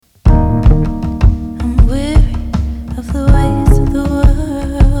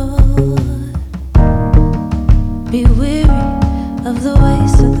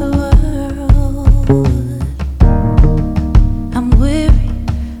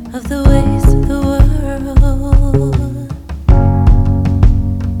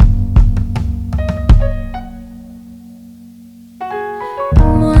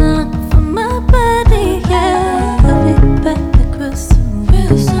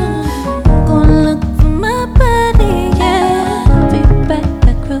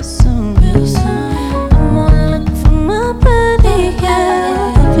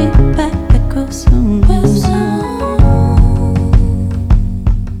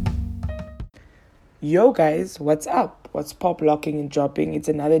Yo guys, what's up? What's pop locking and dropping? It's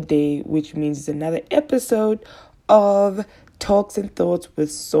another day, which means it's another episode of Talks and Thoughts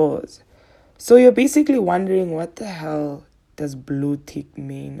with Soars. So you're basically wondering what the hell does blue tick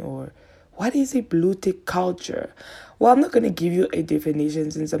mean, or what is a blue tick culture? Well, I'm not going to give you a definition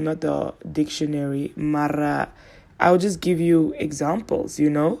since I'm not the dictionary, Mara. I'll just give you examples,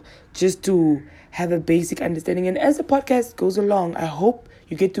 just to have a basic understanding. And as the podcast goes along, I hope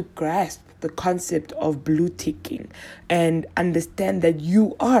you get to grasp the concept of blue ticking and understand that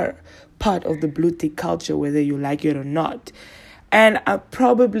you are part of the blue tick culture, whether you like it or not. And you're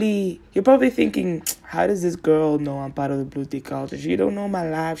probably thinking, how does this girl know I'm part of the blue tick culture? She don't know my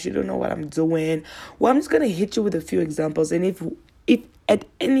life. She don't know what I'm doing. Well, I'm just going to hit you with a few examples. And if at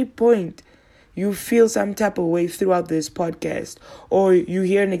any point you feel some type of way throughout this podcast, or you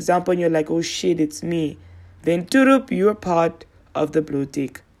hear an example and you're like, oh shit, it's me, then you're part of the blue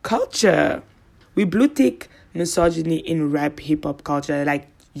tick culture. We blue tick misogyny in rap hip hop culture. Like,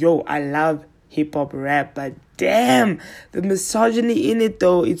 I love hip hop rap, but damn, the misogyny in it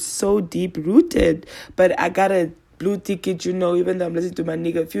though, it's so deep rooted. But I gotta blue tick it, even though I'm listening to my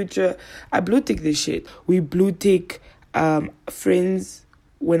nigga Future, I blue tick this shit. We blue tick friends.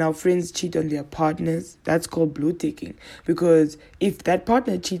 When our friends cheat on their partners, that's called blue ticking. Because if that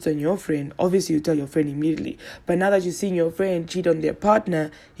partner cheats on your friend, obviously you tell your friend immediately. But now that you're seeing your friend cheat on their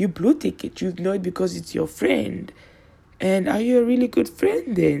partner, you blue tick it. You ignore it because it's your friend. And are you a really good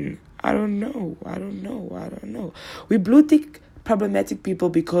friend then? I don't know. We blue tick problematic people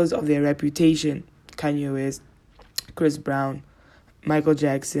because of their reputation. Kanye West, Chris Brown, Michael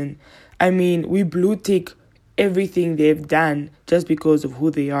Jackson. We blue tick everything they've done just because of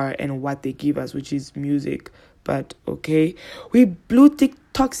who they are and what they give us, which is music. But okay, we blue tick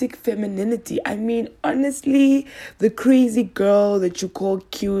toxic femininity. Honestly, the crazy girl that you call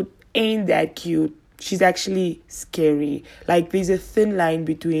cute ain't that cute. She's actually scary. Like, there's a thin line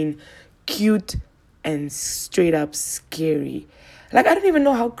between cute and straight up scary. Like, I don't even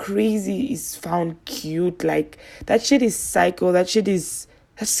know how crazy is found cute. Like, that shit is psycho. That shit is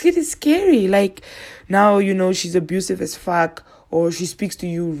scary. Like, now, she's abusive as fuck, or she speaks to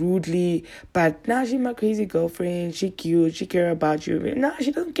you rudely, but now she's my crazy girlfriend. She cute. She care about you. Nah,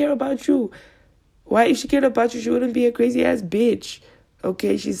 she doesn't care about you. Why? If she cared about you, she wouldn't be a crazy ass bitch.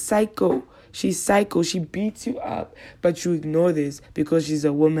 Okay, she's psycho. She beats you up, but you ignore this because she's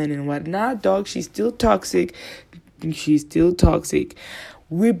a woman and what. Nah, dog, she's still toxic.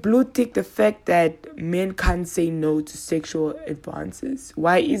 We blue tick the fact that men can't say no to sexual advances.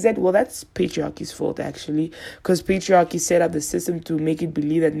 Why is that? Well, that's patriarchy's fault, actually. Because patriarchy set up the system to make it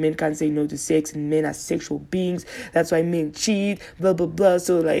believe that men can't say no to sex and men are sexual beings. That's why men cheat, blah, blah, blah.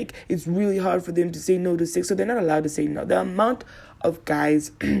 So, it's really hard for them to say no to sex. So they're not allowed to say no. The amount of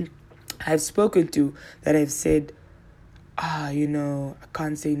guys I've spoken to that have said, I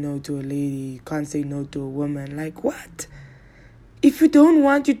can't say no to a lady, can't say no to a woman. Like, what? If you don't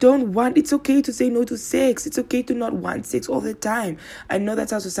want, you don't want. It's okay to say no to sex. It's okay to not want sex all the time. I know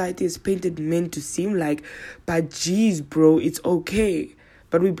that's how society has painted men to seem like, but geez, bro, it's okay.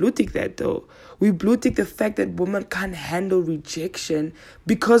 But we blue tick that though. We blue tick the fact that women can't handle rejection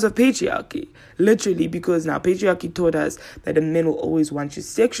because of patriarchy. Literally, because now patriarchy taught us that a man will always want you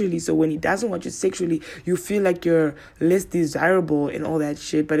sexually. So when he doesn't want you sexually, you feel like you're less desirable and all that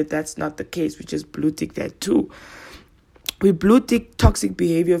shit. But if that's not the case, we just blue tick that too. We blue tick toxic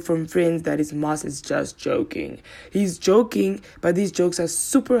behavior from friends that his Mars is just joking. He's joking, but these jokes are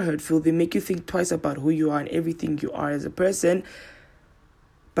super hurtful. They make you think twice about who you are and everything you are as a person.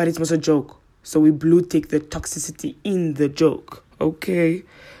 But it's also a joke. So we blue tick the toxicity in the joke. Okay?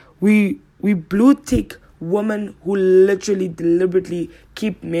 We blue tick women who literally deliberately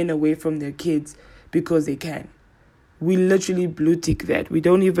keep men away from their kids because they can. We literally blue tick that. We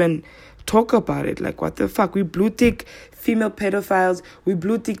don't even talk about it. Like, what the fuck? We blue tick female pedophiles. We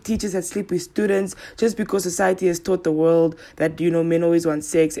blue tick teachers that sleep with students just because society has taught the world that, men always want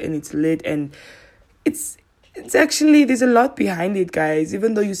sex and it's lit. And it's actually, there's a lot behind it, guys.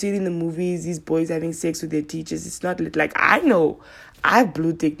 Even though you see it in the movies, these boys having sex with their teachers, it's not lit. Like, I know I've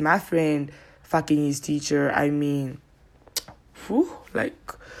blue ticked my friend fucking his teacher.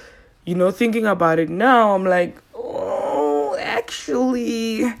 Thinking about it now, I'm like, oh,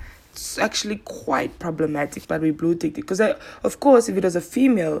 it's actually quite problematic. But we blue ticked it because, of course, if it was a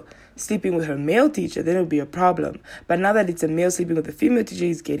female sleeping with her male teacher, then it would be a problem. But now that it's a male sleeping with a female teacher,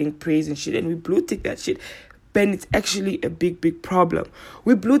 he's getting praise and shit, and we blue tick that shit. Then it's actually a big problem.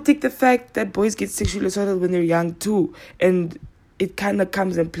 We blue tick the fact that boys get sexually assaulted when they're young too, and it kind of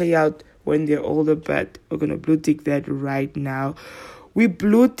comes and play out when they're older. But we're gonna blue tick that right now. We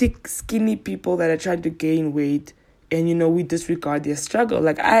blue tick skinny people that are trying to gain weight, and we disregard their struggle.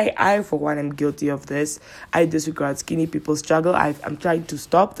 Like I for one am guilty of this. I disregard skinny people's struggle. I'm trying to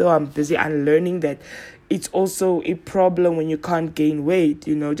stop, though. I'm busy unlearning that it's also a problem when you can't gain weight.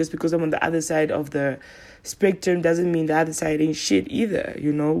 Just because I'm on the other side of the spectrum doesn't mean the other side ain't shit either.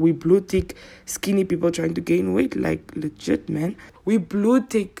 We blue tick skinny people trying to gain weight, like legit, man. We blue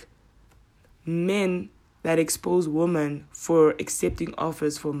tick men that expose women for accepting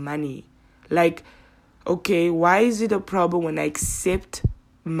offers for money. Like, okay, why is it a problem when I accept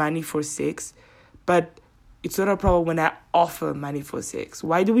money for sex, but it's not a problem when I offer money for sex?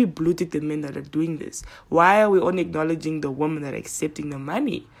 Why do we blue tick the men that are doing this? Why are we only acknowledging the women that are accepting the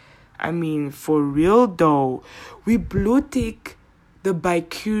money? I mean, for real though, we blue tick the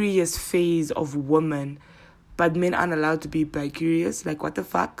bi-curious phase of women, but men aren't allowed to be bi-curious. Like, what the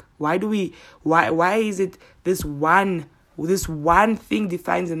fuck? Why is it this one thing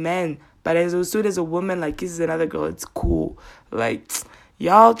defines a man, but as soon as a woman like kisses another girl, it's cool? Like,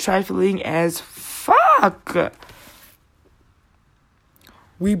 y'all trifling as fuck.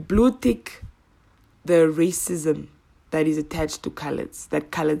 We blue tick the racism that is attached to coloreds,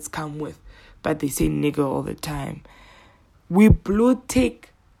 that coloreds come with, but they say nigger all the time. We blue tick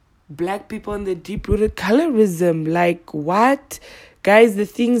black people in the deep-rooted colorism. Like, what? Guys, the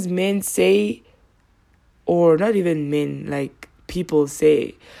things men say, or not even men, like people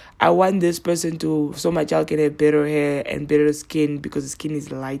say, I want this person to, so my child can have better hair and better skin because the skin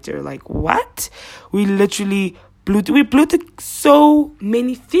is lighter. Like, what? We literally blue tick so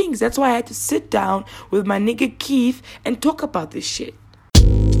many things. That's why I had to sit down with my nigga Keith and talk about this shit.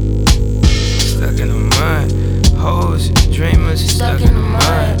 Stuck in the mud, hoes, dreamers, stuck in the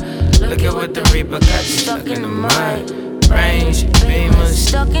mud. Look at what the Reaper got you stuck in the mud. Range, beamers,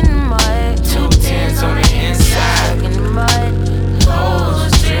 stuck in the mud. 210s on the inside, stuck in the mud.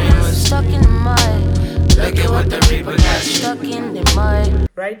 Hoes, dreamers, stuck in the mud. Look at what the Reaper got you stuck in the mud.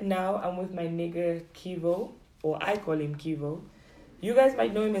 Right now, I'm with my nigga Kivo, or I call him Kivo. You guys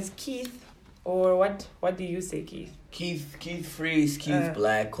might know him as Keith, or what? What do you say, Keith? Keith Freeze, Keith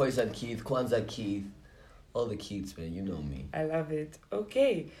Black, Khoisan Keith, Kwanzaa Keith. All the Keiths, man, you know me. I love it.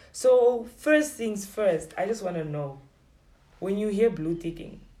 Okay, so first things first, I just want to know, when you hear blue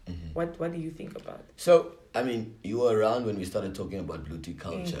ticking, what do you think about it? So, I mean, you were around when we started talking about blue tick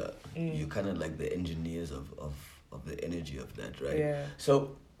culture. You're kind of like the engineers of the energy of that, right? Yeah.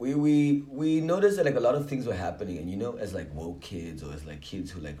 So we noticed that like a lot of things were happening, and as like woke kids, or as like kids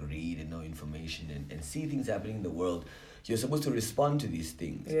who like read and know information and see things happening in the world, you're supposed to respond to these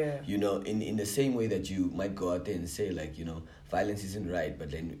things. Yeah. In the same way that you might go out there and say like, violence isn't right, but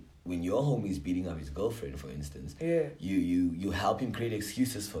then when your homie is beating up his girlfriend, for instance, you help him create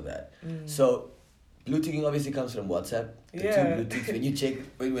excuses for that. So blue ticking obviously comes from WhatsApp. The two blue ticks, when you check,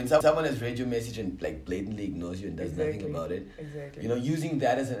 when someone has read your message and like blatantly ignores you and does nothing about it, using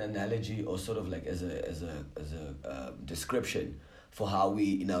that as an analogy, or sort of like as a description for how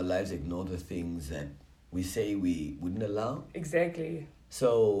we in our lives ignore the things that we say we wouldn't allow. Exactly.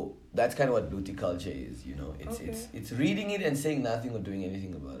 So that's kind of what blue tick culture is. It's reading it and saying nothing or doing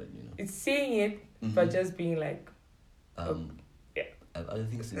anything about it. It's saying it, but just being like, I have other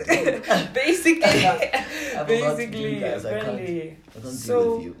things to do. Basically, apparently. I can't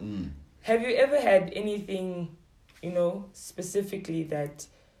so, deal with you. Have you ever had anything, specifically that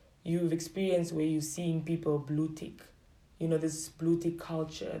you've experienced where you've seen people blue tick? This blue tick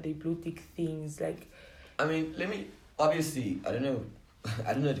culture, they blue tick things like. I mean, obviously, I don't know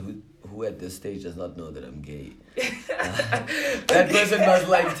who at this stage does not know that I'm gay. That person must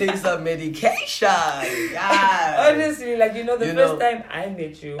like take some medication. Yeah. Honestly, the first time I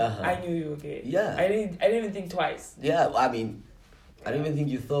met you, I knew you were gay. Yeah. I didn't even think twice. Yeah, I mean, I didn't even think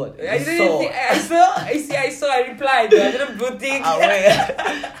you thought. I saw. I replied. I didn't blue tick. Holla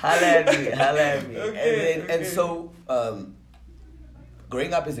at me. Okay, and so,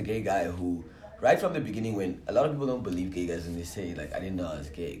 growing up as a gay guy who, right from the beginning, when a lot of people don't believe gay guys when they say like, I didn't know I was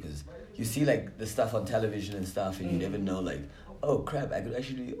gay, because you see like the stuff on television and stuff, and you never know like, oh crap, I could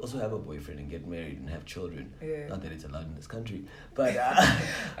actually also have a boyfriend and get married and have children. Yeah. Not that it's allowed in this country, but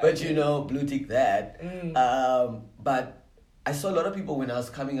blue tick that. But I saw a lot of people when I was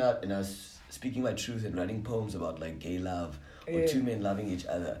coming out and I was speaking my truth and writing poems about like gay love or two men loving each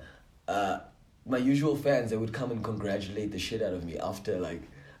other. My usual fans, they would come and congratulate the shit out of me after like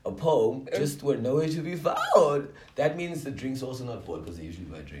a poem, just were nowhere to be found. That means the drink's also not bought, because they usually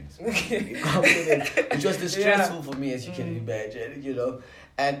buy drinks. Which was distressful for me, as you can imagine,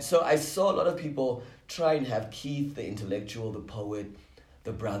 And so I saw a lot of people try and have Keith, the intellectual, the poet,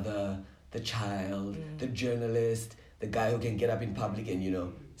 the brother, the child, the journalist, the guy who can get up in public and, you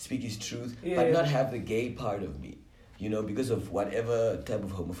know, speak his truth, Yeah. but not have the gay part of me, you know, because of whatever type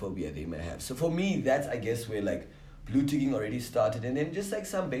of homophobia they may have. So for me, that's, I guess, where, like, blue ticking already started, and then just, like,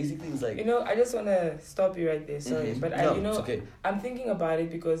 some basic things, like... You know, I just want to stop you right there, sorry. Mhm. But, No, you know, it's okay. I'm thinking about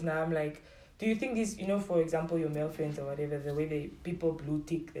it because now I'm like, do you think this, you know, for example, your male friends or whatever, the way people blue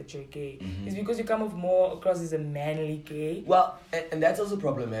tick that you're gay, Mhm. is because you come off more across as a manly gay? Well, and that's also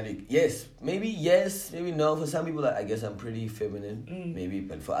problematic. Yes, maybe no. For some people, I guess I'm pretty feminine, maybe.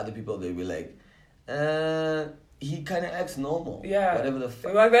 But for other people, they'll be like, he kind of acts normal. Yeah. Whatever the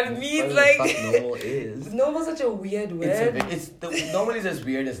fuck. What that means, whatever like... the fuck normal is. Is normal such a weird word? Normal is as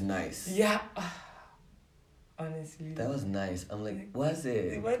weird as nice. Yeah. Honestly. That was nice. I'm like, was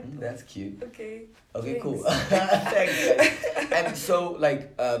it? What? That's cute. Okay. Okay, Thanks. cool. Thanks. And so,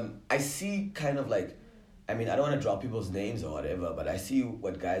 like, I see kind of like, I mean, I don't want to drop people's names or whatever, but I see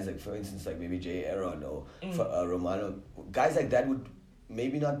what guys like, for instance, like maybe Jay Aaron or Romano, guys like that would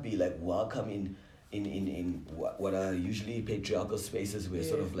maybe not be like welcome in what are usually patriarchal spaces where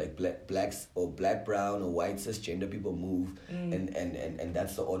sort of like blacks or black, brown or white cisgender people move, and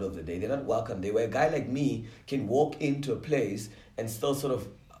that's the order of the day. They're not welcome. Where a guy like me can walk into a place and still sort of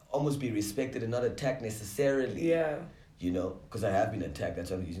almost be respected and not attacked necessarily. Yeah. You know, because I have been attacked.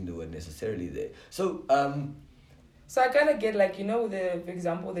 That's why I'm using the word necessarily there. So, So I kind of get, like, you know, for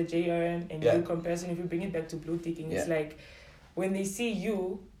example, the JRN and Yeah. you comparison, if you bring it back to blue ticking, it's Yeah. like when they see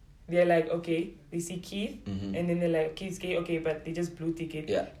you, they're like, okay, they see Keith, Mhm. and then they're like, Keith's gay, okay, but they just blue tick it.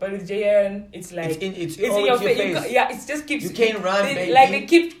 Yeah. But with JRN, it's like... It's in all your in your face. face. Yeah, it just keeps... You can't run, baby. Like, they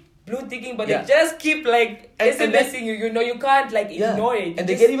keep blue ticking, but Yeah. they just keep, like, And SMSing you, you know, you can't, like, ignore it. And You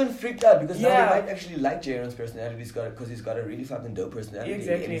they just- get even freaked out because now Yeah. they might actually like Jaron's personality because he's got a really fucking dope personality.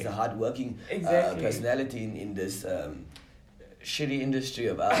 Exactly. And he's a hardworking Exactly. personality in this shitty industry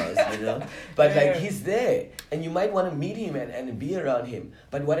of ours, you know? But, Yeah. like, he's there. And you might want to meet him and be around him.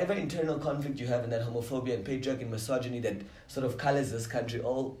 But whatever internal conflict you have in that homophobia and patriarchy and misogyny that sort of colors this country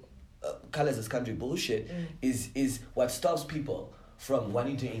bullshit is what stops people from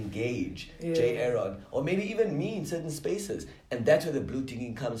wanting to engage Jay Aaron or maybe even me in certain spaces. And that's where the blue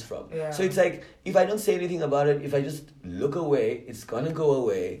ticking comes from. Yeah. So it's like, if I don't say anything about it, if I just look away, it's gonna go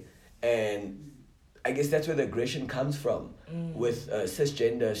away. And I guess that's where the aggression comes from with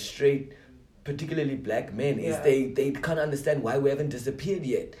cisgender, straight, particularly black men, is they can't understand why we haven't disappeared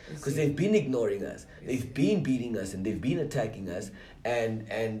yet. Because they've been ignoring us. They've been beating us and they've been attacking us,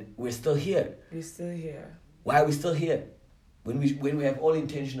 and we're still here. We're still here. Why are we still here? When we have all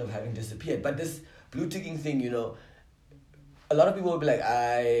intention of having disappeared. But this blue ticking thing, you know, a lot of people will be like,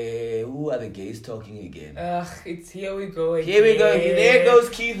 who are the gays talking again? Ugh, it's here we go again. Here we go. There goes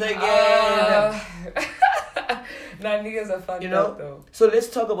Keith again. Nah, niggas are fucked You up, know? though. So let's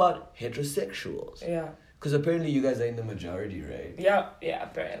talk about heterosexuals. Yeah. Because apparently you guys are in the majority, right? Yeah,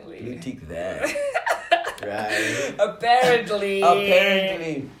 apparently. Blue tick that. Right?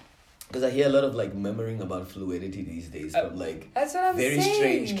 Apparently. Because I hear a lot of like murmuring about fluidity these days from like That's what I'm very saying.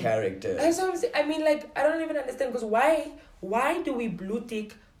 strange characters. That's what I'm saying. I mean, like, I don't even understand, because why do we blue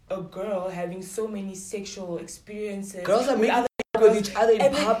tick a girl having so many sexual experiences? Girls are with making other out with girls, each other in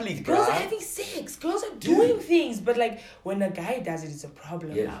and, like, public, girls are bruh. having sex. Girls are doing things, but like when a guy does it, it's a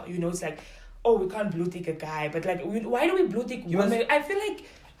problem Yes. now. You know, it's like, oh, we can't blue tick a guy, but like, why do we blue tick You women? must- I feel like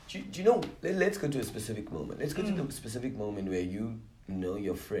Do you know, let's go to a specific moment. Let's go to the specific moment where you know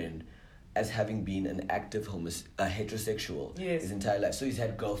your friend as having been an active heterosexual Yes. his entire life. So he's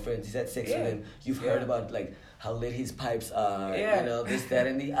had girlfriends, he's had sex with Yeah. them. You've heard about like how lit his pipes are, Yeah. you know, this, that,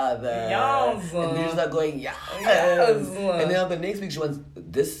 and the other. Yes. And you just are going, yes. Yes. And then on the next week she wants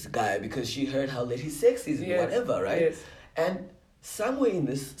this guy because she heard how lit his sex is, Yes. whatever, right? Yes. And somewhere in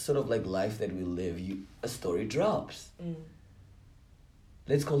this sort of like life that we live, a story drops.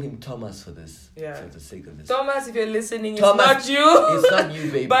 Let's call him Thomas for this, Yeah. for the sake of this. Thomas, if you're listening, Thomas, it's not you. It's not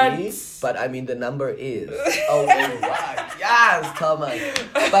you, baby. But- I mean, the number is. Oh, wow. Yes, Thomas.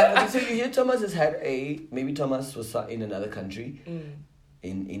 But okay, so you hear Thomas has had maybe Thomas was in another country,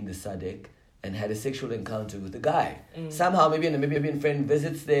 in the SADC, and had a sexual encounter with a guy. Somehow, maybe a Namibian friend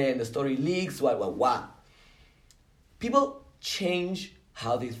visits there and the story leaks, what. People change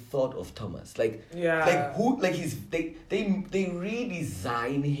how they thought of Thomas. Like who, like they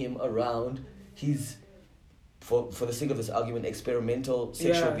redesign him around his, for the sake of this argument, experimental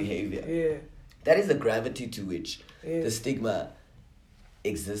sexual behavior. Yeah. That is the gravity to which Yeah. the stigma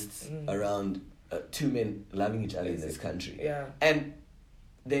exists around two men loving each other in this country. Yeah. And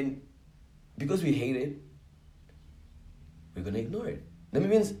then, because we hate it, we're gonna ignore it.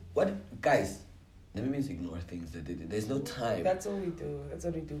 Namibians, Namibians ignore things. There's no time. That's all we do. That's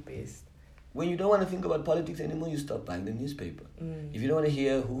what we do best. when you don't want to think about politics anymore, you stop buying the newspaper. If you don't want to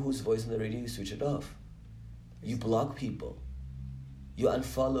hear who's voice on the radio, you switch it off. You block people. You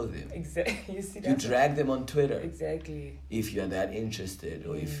unfollow them. Exactly. You see You drag them on Twitter. Exactly. If you're that interested,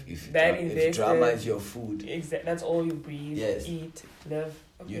 or if That drama is your food. Exactly. That's all you breathe, Yes. eat, live.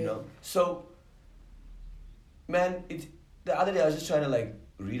 Okay. You know? So, man, the other day I was just trying to like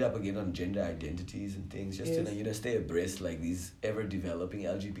read up again on gender identities and things, just to stay abreast like these ever developing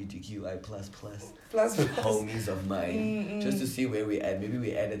LGBTQI plus homies of mine, just to see where we at. Maybe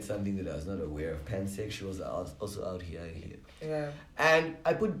we added something that I was not aware of. Pansexuals are also out here. Yeah. And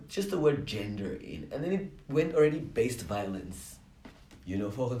I put just the word gender in, and then it went already based violence,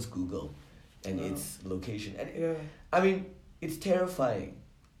 volgens Google and its location. And I mean, it's terrifying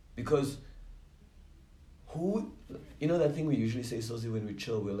because that thing we usually say, Sosie, when we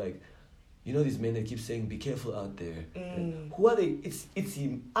chill, we're like, these men that keep saying, be careful out there. Who are they? It's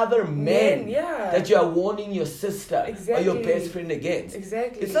other men that you are warning your sister or your best friend against.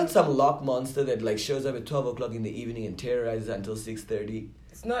 Exactly. It's not some lock monster that like shows up at 12 o'clock in the evening and terrorizes until 6:30.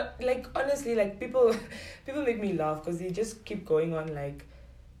 It's not, like, honestly, like, people make me laugh because they just keep going on, like,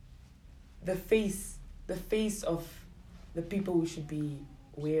 the face of the people we should be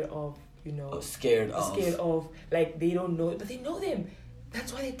aware of, Scared of. Like, they don't know, but they know them.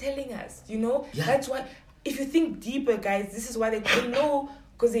 That's why they're telling us, Yeah. That's why, if you think deeper, guys, this is why they know,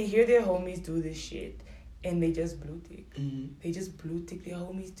 because they hear their homies do this shit, and they just blue tick. They just blue tick their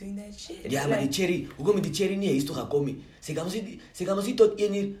homies doing that shit. Yeah, but the cherry,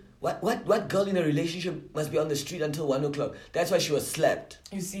 what girl in a relationship must be on the street until 1 o'clock? That's why she was slapped.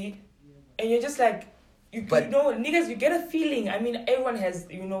 You see? And you're just like, niggas, you get a feeling. I mean, everyone has,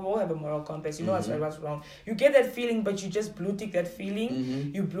 we all have a moral compass. You know what's right, what's wrong. You get that feeling, but you just blue tick that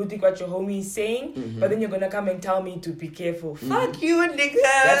feeling. You blue tick what your homie is saying, but then you're gonna come and tell me to be careful. Fuck you, nigga.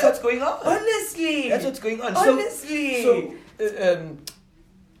 That's what's going on. Honestly. That's what's going on. Honestly. So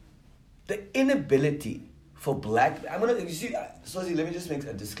the inability for black... Sosie, let me just make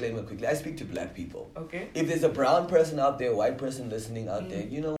a disclaimer quickly. I speak to black people. Okay. If there's a brown person out there, white person listening out there,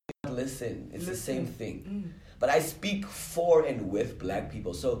 listen. It's the same thing. But I speak for and with black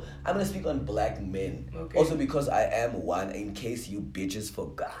people. So I'm going to speak on black men. Okay. Also because I am one, in case you bitches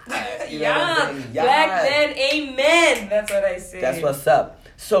forgot. Yeah. Black men, amen. That's what I say. That's what's up.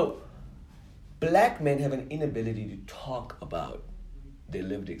 So black men have an inability to talk about their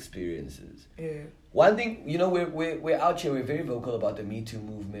lived experiences. Yeah. One thing, we're out here, we're very vocal about the Me Too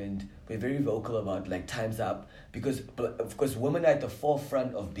movement. We're very vocal about, like, time's up. Because, of course, women are at the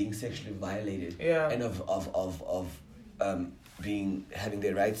forefront of being sexually violated. Yeah. And of having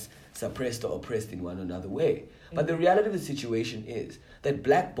their rights suppressed or oppressed in one another way. But the reality of the situation is that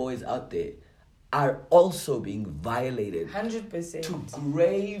black boys out there are also being violated 100% to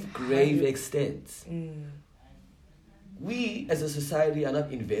grave extents. We as a society are not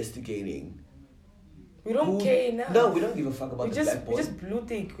investigating. We don't care enough. No, we don't give a fuck about the black boy. We just blue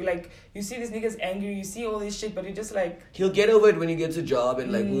tick. Like, you see this nigga's angry, you see all this shit, but you just like... He'll get over it when he gets a job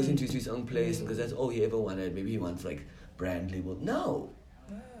and like moves into his own place because that's all he ever wanted. Maybe he wants like brand label. No.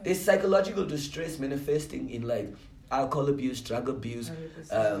 There's psychological distress manifesting in like alcohol abuse, drug abuse,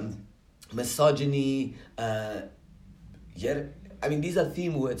 misogyny. I mean, these are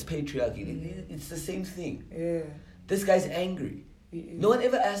theme words, patriarchy. It's the same thing. Yeah. This guy's angry. No one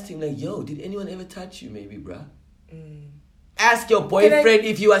ever asked him, like, yo, did anyone ever touch you, maybe, bruh? Ask your boyfriend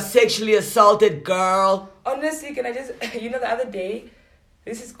if you are sexually assaulted, girl. Honestly, can I just... the other day...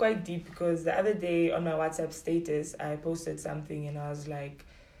 This is quite deep because the other day on my WhatsApp status, I posted something and I was like,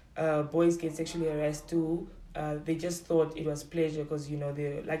 boys get sexually harassed too. They just thought it was pleasure because,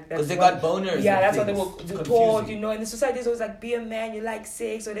 they're like... Because they got boners. Yeah, that's what they were taught, and the society is always like, be a man, you like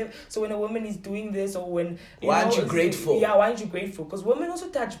sex, or whatever. So when a woman is doing this or when... Why aren't you grateful? Yeah, why aren't you grateful? Because women also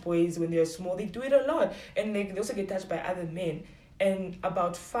touch boys when they're small. They do it a lot. And they also get touched by other men. And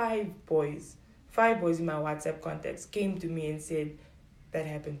about 5 boys in my WhatsApp context came to me and said, that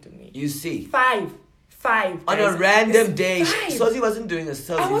happened to me. You see? 5. On a random day. Sosie wasn't doing a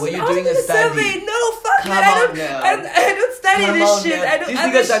survey. Were you doing a study? Survey. No, fuck Come that. on now. I don't study this shit. I don't These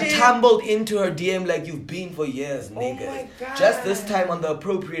niggas are tumbled into her DM like you've been for years, niggas. Oh my God. Just this time on the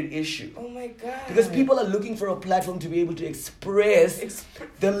appropriate issue. Oh my God. Because people are looking for a platform to be able to express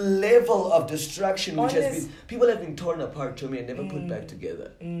the level of destruction which has been... People have been torn apart, Chomi, and never put back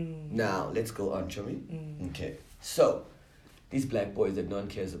together. Now, let's go on, Chomi. Okay. So... these black boys that no one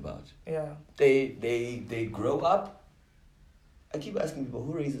cares about. Yeah. They grow up. I keep asking people,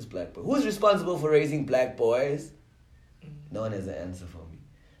 who raises black boys? Who's responsible for raising black boys? No one has an answer for me.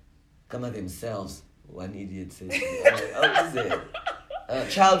 Come on themselves. One idiot said to me, oh, is it?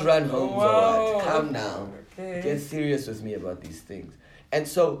 Child run homes or Wow. what? Calm down. Okay. Get serious with me about these things. And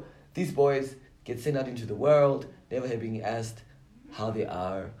so these boys get sent out into the world, never have been asked how they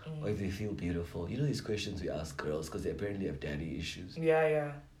are or if they feel beautiful. You know these questions we ask girls because they apparently have daddy issues.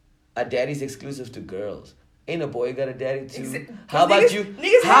 Yeah. Are daddies exclusive to girls? Ain't a boy got a daddy too? Exa- How about niggas- you?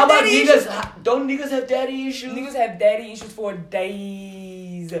 niggas How have about daddy niggas? issues. Don't niggas have daddy issues? Niggas have daddy issues for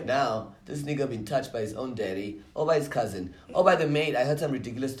days. Now, this nigga been touched by his own daddy, or by his cousin, or by the maid. I heard some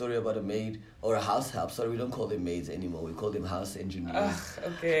ridiculous story about a maid or a house help. Sorry, we don't call them maids anymore. We call them house engineers.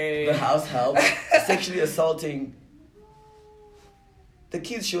 Ugh, okay. The house help sexually assaulting the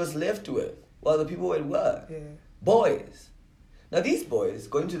kids she was left with while the people were at work. Yeah. Boys. Now, these boys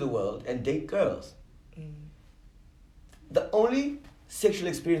go into the world and date girls. The only sexual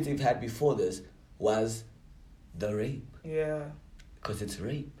experience they've had before this was the rape. Yeah. Because it's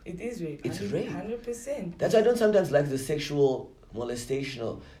rape. It is rape. It's rape. 100%. That's why I don't sometimes like the sexual molestation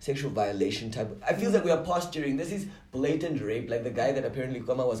or sexual violation type. I feel like we are posturing. This is blatant rape. Like the guy that apparently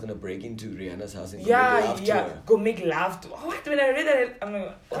Kama was going to break into Rihanna's house and go make love to her. Go make love to. What? When I read that, I'm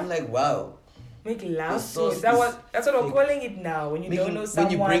like, what? I'm like, wow. Make love The to. source That's is what we're fake. calling it now. When you don't know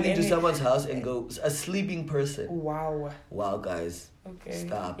someone. when you break into and someone's house and go, a sleeping person. Wow. Wow, guys. Okay.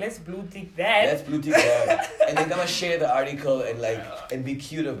 Stop. Let's blue tick that. Let's blue tick that. And then come and share the article and be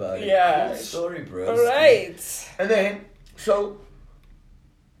cute about it. Yeah. Cool story, bro. All right. And then, so,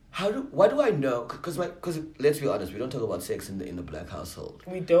 what do I know? Because let's be honest, we don't talk about sex in the black household.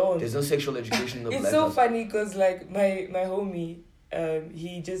 We don't. There's no sexual education in the It's black so household. funny because like my homie,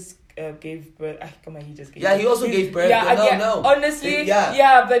 he just gave birth. Come on, he just gave. Yeah, he also gave birth, but no. Honestly, Yeah.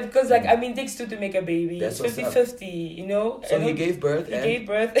 yeah, but because like I mean, it takes two to make a baby. That's It's what's 50-50, you know. So And he gave birth He and gave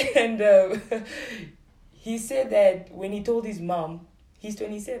birth, and he said that when he told his mom, he's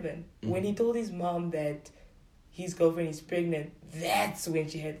 27. When he told his mom that his girlfriend is pregnant, that's when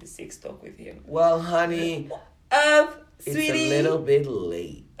she had the sex talk with him. well, honey, it's Sweetie, a little bit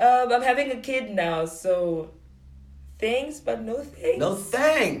late. I'm having a kid now, so thanks, but no thanks. No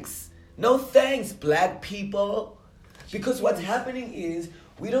thanks. No thanks, black people. Because what's happening is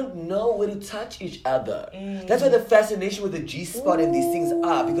we don't know where to touch each other. That's why the fascination with the G-spot and these things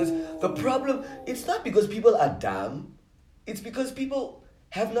are. Because the problem, it's not because people are dumb. It's because people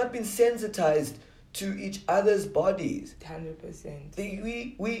have not been sensitized to each other's bodies.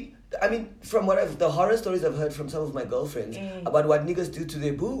 100%. I mean, from the horror stories I've heard from some of my girlfriends about what niggas do to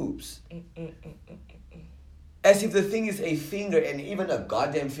their boobs. As if the thing is a finger, and even a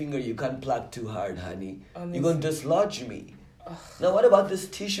goddamn finger you can't pluck too hard, honey. You're gonna dislodge me. Now what about this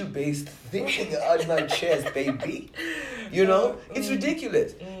tissue-based thing on my chest, baby? You know? It's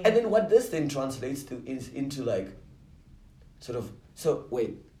ridiculous. And then what this then translates to is into like, sort of, so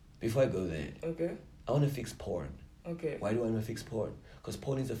wait, before I go there, Okay. I want to fix porn. Okay. Why do I want to fix porn? Because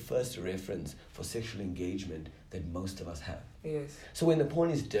porn is the first reference for sexual engagement that most of us have. Yes. So when the porn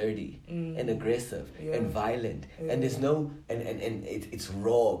is dirty and aggressive and violent and there's no and it's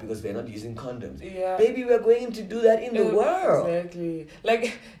raw because they're not using condoms. Yeah. Baby, we're going to do that in the world. Exactly.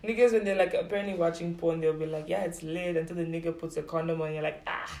 Like niggas when they're like apparently watching porn, they'll be like, yeah, it's lit until the nigga puts a condom on. You're like,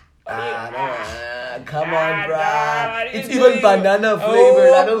 Come on, nah, bruh. what are It's you even doing? banana flavored.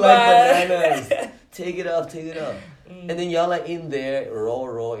 I don't like man. bananas. Take it off. And then y'all are in there,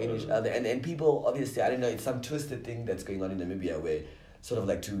 raw in each other. And people, obviously, I don't know, it's some twisted thing that's going on in Namibia where sort of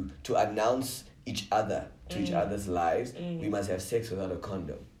like to announce each other to each other's lives, we must have sex without a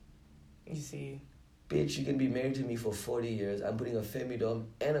condom. You see. Bitch, you can be married to me for 40 years. I'm putting a femidom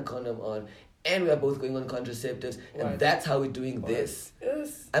and a condom on. And we are both going on contraceptives. And What? that's how we're doing this.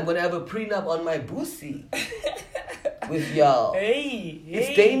 Yes. I'm going to have a prenup on my boosie with y'all. It's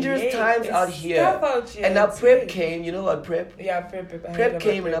Hey, dangerous times it's out here. tough out here. And now It's PrEP great. came. You know what PrEP? Yeah, prep. I heard PrEP about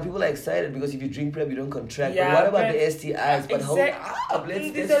came and now prep. people are excited because if you drink PrEP, you don't contract. Yeah, but what about PrEP- the STIs? But hold up.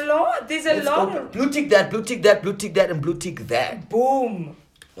 There's a lot. There's a let's lot. go. Blue tick that, blue tick that, blue tick that, and blue tick that. Boom.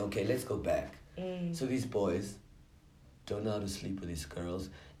 Okay, let's go back. So these boys don't know how to sleep with these girls.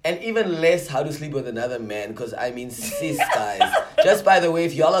 And even less how to sleep with another man. Because, I mean, sis, guys. Just by the way,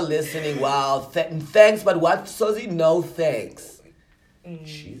 if y'all are listening, wow. Thanks, but what, Sozi? No thanks.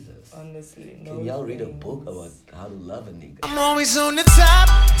 Jesus. Honestly, no. Can y'all read a thanks. book about how to love a nigga? I'm always on the top.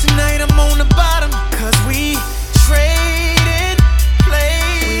 Tonight I'm on the bottom. Cause we traded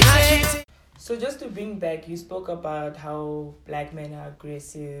places. So just to bring back, you spoke about how black men are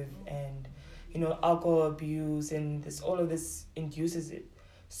aggressive and, you know, alcohol abuse and all of this induces it.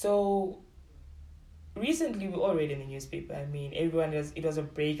 So recently we all read in the newspaper. I mean, it was a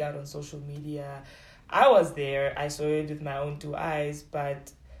breakout on social media. I was there. I saw it with my own two eyes,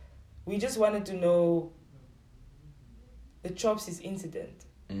 but we just wanted to know the Chopsies incident,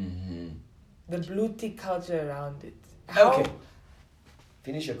 Mm-hmm. the blue tick culture around it. Okay.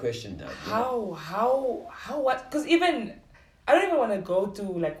 Finish your question, Dad. How, what? Because even, I don't even want to go to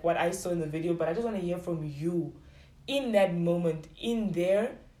like what I saw in the video, but I just want to hear from you in that moment, in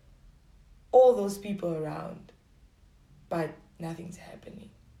there, all those people around, but nothing's happening.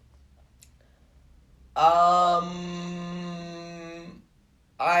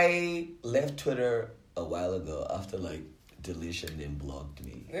 I left Twitter a while ago after like Delicia then blocked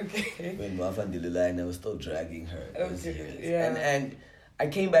me. Okay. When Wafan Delila and I was still dragging her. Those Okay, years. yeah. And I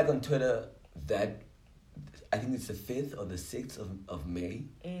came back on Twitter that I think it's the 5th or the 6th of May.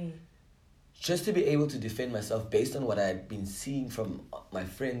 Just to be able to defend myself based on what I had been seeing from my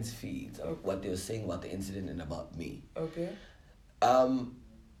friends' feeds, what they were saying about the incident and about me. Okay.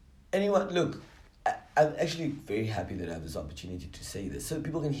 Anyone, look, I'm actually very happy that I have this opportunity to say this, so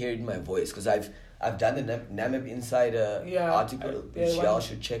people can hear it in my voice, because I've done the Namib Insider article, which y'all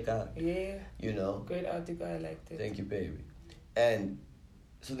should check out. Yeah. You know. Great article, I liked it. Thank you, baby. And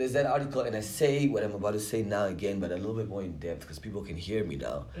so there's that article, and I say what I'm about to say now again, but a little bit more in depth, because people can hear me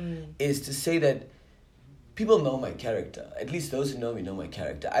now, is to say that people know my character. At least those who know me know my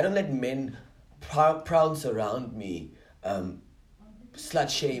character. I don't let men prounce around me, slut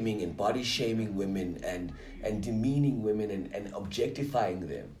shaming and body shaming women and demeaning women and objectifying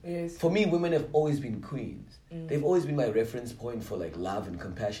them. Yes. For me, women have always been queens. They've always been my reference point for like love and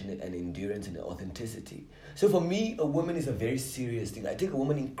compassion and endurance and authenticity. So for me, a woman is a very serious thing. I take a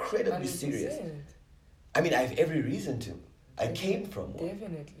woman incredibly 100%. serious. I mean, I have every reason to. I came from one.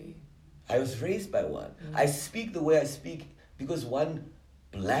 Definitely. I was raised by one. I speak the way I speak because one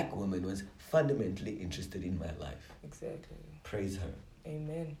black woman was fundamentally interested in my life. Exactly. Praise her.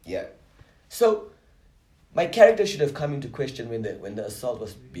 Amen. Yeah. So my character should have come into question when the assault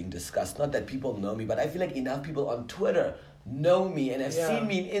was being discussed. Not that people know me, but I feel like enough people on Twitter know me and have seen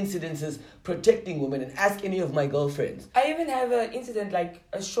me in incidences protecting women, and ask any of my girlfriends. I even have an incident, like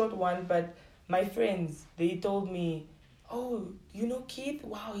a short one, but my friends, they told me, oh, you know Keith?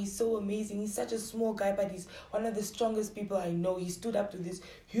 Wow, he's so amazing. He's such a small guy, but he's one of the strongest people I know. He stood up to this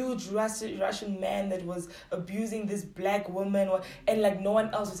huge Russian man that was abusing this black woman, and like no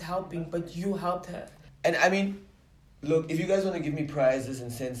one else was helping, but you helped her. And I mean, look, if you guys want to give me prizes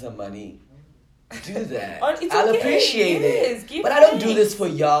and send some money, do that. I'll appreciate it. But I don't do this for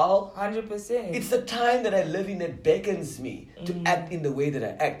y'all. 100%. It's the time that I live in that beckons me to act in the way that I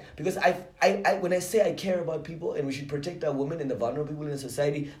act. Because I when I say I care about people and we should protect our women and the vulnerable people in the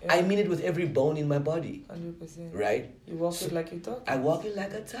society, I mean it with every bone in my body. 100%. Right? You walk it like you talk it. I walk it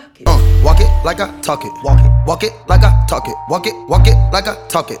like I talk it. Walk it like I talk it. Walk it like I talk it. Walk it like I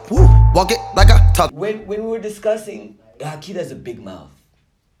talk it. Woo. Walk it like I talk it. When we were discussing, Keith has a big mouth.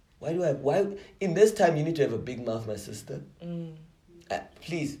 Why in this time you need to have a big mouth, my sister?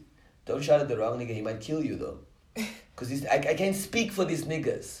 Please, don't shout at the wrong nigga. He might kill you though. Because I can't speak for these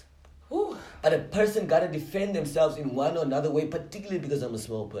niggas. Ooh. But a person gotta defend themselves in one or another way, particularly because I'm a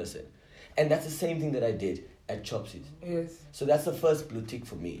small person. And that's the same thing that I did at Chopsies. Yes. So that's the first blue tick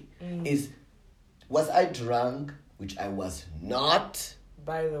for me. Was I drunk? Which I was not.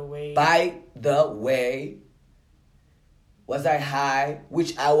 By the way. Was I high?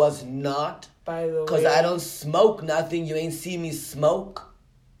 Which I was not. By the way. Because I don't smoke nothing. You ain't see me smoke.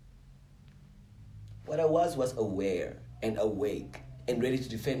 What I was aware and awake and ready to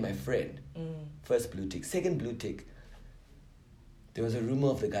defend my friend. First blue tick. Second blue tick. There was a rumor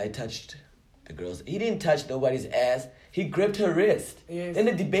of the guy touched the girls. He didn't touch nobody's ass. He gripped her wrist. Yes. Then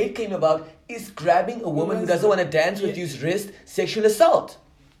the debate came about, is grabbing a woman who doesn't want to dance with you's wrist sexual assault?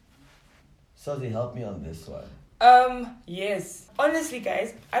 So they helped me on this one. Yes. Honestly,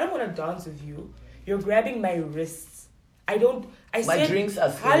 guys, I don't want to dance with you. You're grabbing my wrists. My said, drinks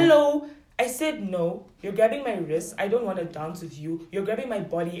are still... Hello. I said no. You're grabbing my wrists. I don't want to dance with you. You're grabbing my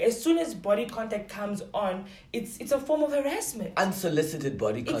body. As soon as body contact comes on, it's a form of harassment. Unsolicited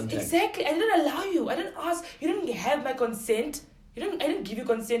body contact. Exactly. I didn't allow you. I didn't ask. You didn't have my consent. I didn't give you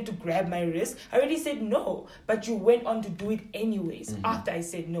consent to grab my wrist. I already said no. But you went on to do it anyways after I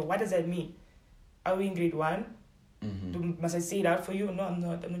said no. What does that mean? Are we in grade 1? Must I say it out for you? No, I'm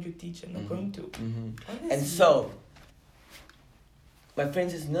not. I'm not your teacher. I'm not going to. And so, my friend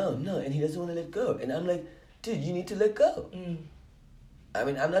says, no, and he doesn't want to let go. And I'm like, dude, you need to let go. I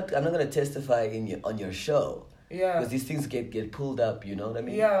mean, I'm not going to testify on your show. Yeah. Because these things get pulled up, you know what I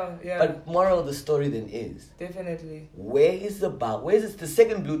mean? Yeah. But moral of the story then is... Definitely. The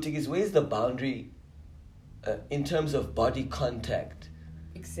second blue tick is, where's the boundary in terms of body contact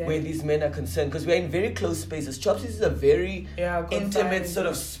Exactly. where these men are concerned, because we're in very close spaces. Chopsticks is a very intimate confined sort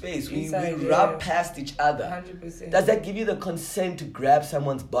of space. We inside, rub past each other. 100%. Does that give you the consent to grab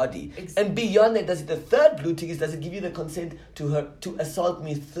someone's body? And beyond that, the third blue tick is, does it give you the consent to assault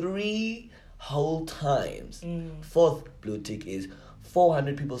me 3 whole times? Fourth blue tick is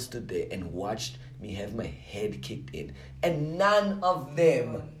 400 people stood there and watched me have my head kicked in, and none of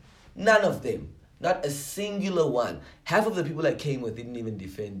them, not a singular one, half of the people I came with didn't even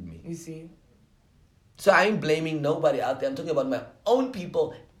defend me. You see? So I ain't blaming nobody out there. I'm talking about my own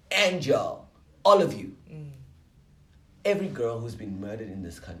people and y'all, all of you. Every girl who's been murdered in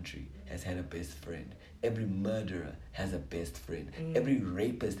this country has had a best friend. Every murderer has a best friend. Every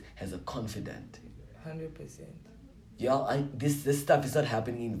rapist has a confidant. 100%. Y'all, this stuff is not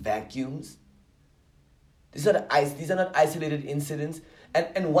happening in vacuums. These are not isolated incidents.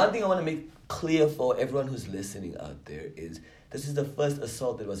 And one thing I want to make clear for everyone who's listening out there is, this is the first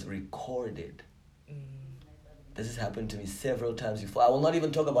assault that was recorded. This has happened to me several times before. I will not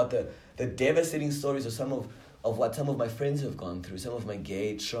even talk about the devastating stories of some of what some of my friends have gone through, some of my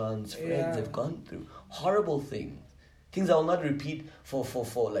gay, trans friends have gone through. Horrible things. Things I will not repeat for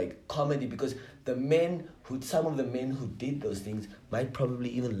like comedy, because some of the men who did those things might probably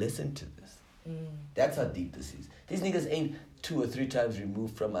even listen to this. That's how deep this is. These niggas ain't 2 or 3 times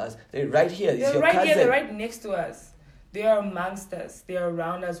removed from us. They're right here. They're right cousin. Here. They're right next to us. They are amongst us. They are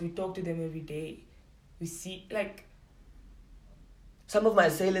around us. We talk to them every day. We see, like... Some of my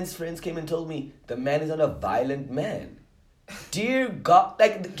assailants' friends came and told me, the man is not a violent man. Dear God,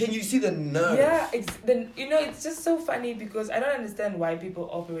 like, can you see the nerve? Yeah, it's just so funny, because I don't understand why people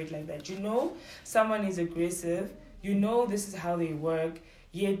operate like that. You know someone is aggressive. You know this is how they work.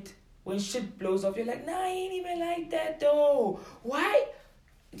 Yet, when shit blows off, you're like, nah, I ain't even like that, though. Why?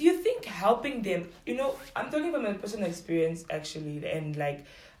 Do you think helping them... I'm talking from a personal experience, actually. And, like,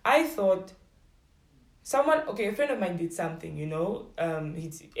 I thought... a friend of mine did something,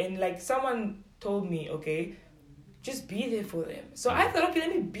 someone told me, okay, just be there for them. So I thought, okay,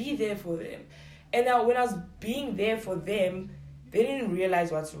 let me be there for them. And now when I was being there for them, they didn't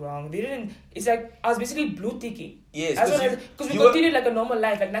realize what's wrong. It's like, I was basically blue ticking. Yes. Because we continued like a normal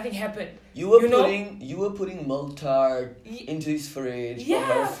life, like nothing happened. You were putting milk tart into his fridge, or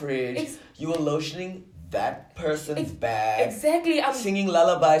her fridge. You were lotioning that person's bag. Exactly. I'm singing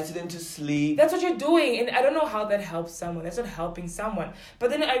lullabies to them to sleep. That's what you're doing. And I don't know how that helps someone. That's not helping someone. But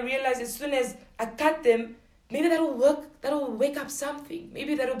then I realized as soon as I cut them, maybe that'll work. That'll wake up something.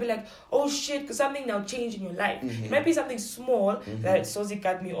 Maybe that'll be like, oh shit, because something now changed in your life. It might be something small that Sozi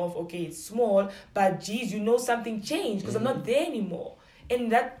cut me off. Okay, it's small. But geez, something changed because I'm not there anymore.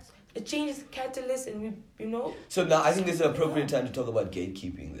 And that change is catalyst, and So now I think this is an appropriate time to talk about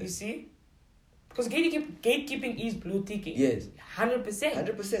gatekeeping. You see? Because gatekeeping is blue ticking. Yes. 100%.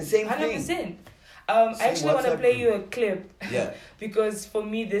 100%. Same 100%. Thing. I actually want to play you a clip. Yeah. Because for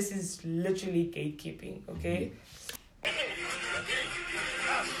me, this is literally gatekeeping, okay? Don't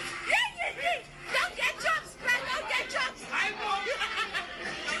get jobs, man. Don't get jobs. I won't.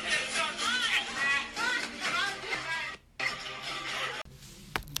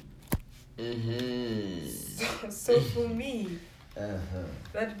 So for me...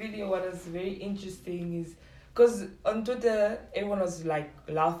 that video, what was very interesting is because on Twitter everyone was like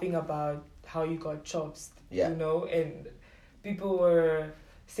laughing about how you got chops, and people were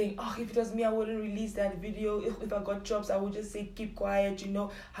saying, oh, if it was me, I wouldn't release that video. If I got chops, I would just say keep quiet.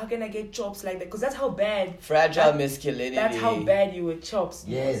 How can I get chops like that? Because that's how bad fragile masculinity. That's how bad you were chops.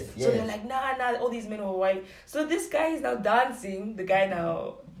 Yes. So they're like, nah, all these men were white. So this guy is now dancing. The guy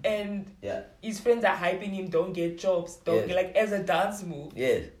now. And his friends are hyping him, don't get chops, get, like, as a dance move.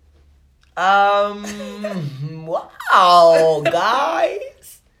 Yes. Wow,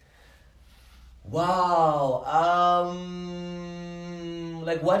 guys. Wow.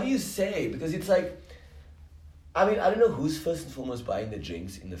 Like, what do you say? Because it's like, I mean, I don't know who's first and foremost buying the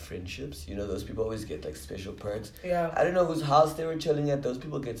drinks in the friendships. Those people always get, like, special perks. Yeah. I don't know whose house they were chilling at. Those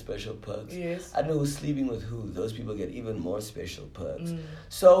people get special perks. Yes. I don't know who's sleeping with who. Those people get even more special perks.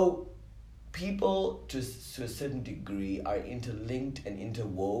 So, people, to a certain degree, are interlinked and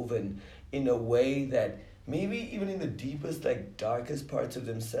interwoven in a way that maybe even in the deepest, like, darkest parts of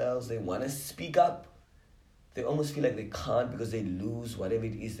themselves, they want to speak up. They almost feel like they can't because they lose whatever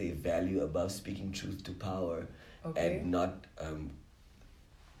it is they value above speaking truth to power. And not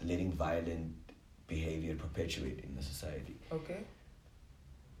letting violent behavior perpetuate in the society. Okay.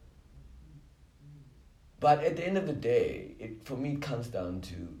 But at the end of the day, for me, it comes down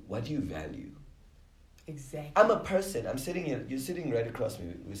to, what do you value? Exactly. I'm a person. I'm sitting here. You're sitting right across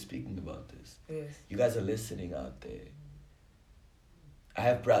me. We're speaking about this. Yes. You guys are listening out there. I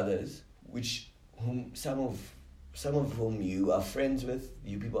have brothers, whom some of whom you are friends with,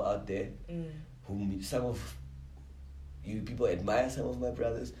 you people out there, whom some of you people admire some of my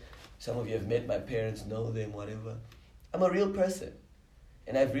brothers. Some of you have met my parents, know them, whatever. I'm a real person.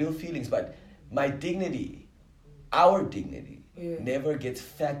 And I have real feelings, but my dignity, our dignity, never gets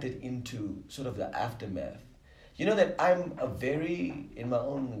factored into sort of the aftermath. You know that I'm a very, in my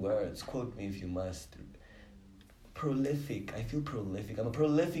own words, quote me if you must, prolific. I feel prolific. I'm a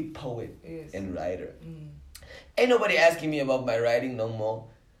prolific poet and writer. Ain't nobody asking me about my writing no more.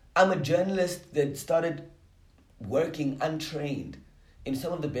 I'm a journalist that started working untrained in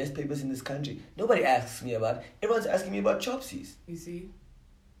some of the best papers in this country. Nobody asks me about it. Everyone's asking me about Chopsies. You see?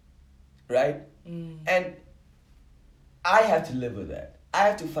 Right? And I have to live with that. I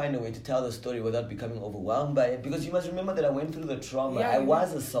have to find a way to tell the story without becoming overwhelmed by it, because you must remember that I went through the trauma. I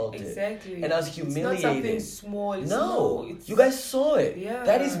was assaulted. Exactly. And I was humiliated. It's not something small. No. You guys saw it. Yeah.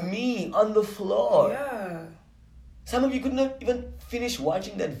 That is me on the floor. Yeah. Some of you could not even finish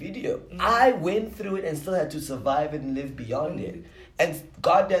watching that video. I went through it and still had to survive it and live beyond it. And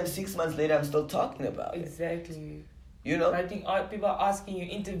goddamn 6 months later, I'm still talking about it. Exactly. You know? I think people are asking you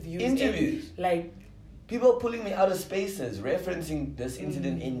interviews. Interviews. Like, people pulling me out of spaces, referencing this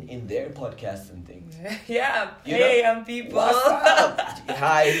incident in their podcasts and things. yeah. You Hey, know? I'm people. What's up?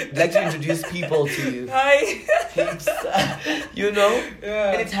 Hi. I'd like to introduce people to you. Hi. Peeps. You know?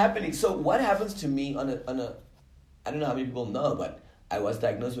 Yeah. And it's happening. So what happens to me on a I don't know how many people know, but I was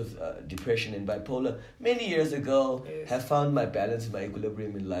diagnosed with depression and bipolar many years ago. Yes. Have found my balance, my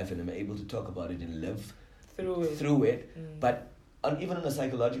equilibrium in life, and I'm able to talk about it and live Through it. But even on a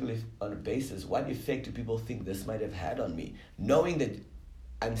psychological on a basis, what effect do people think this might have had on me? Knowing that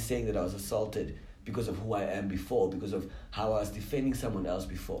I'm saying that I was assaulted because of who I am before, because of how I was defending someone else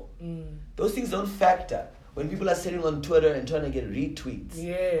before. Those things don't factor. When people are sitting on Twitter and trying to get retweets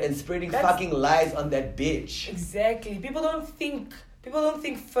and spreading fucking lies on that bitch. Exactly. People don't think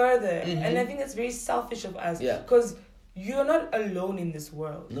further. And I think that's very selfish of us. Yeah. Because you're not alone in this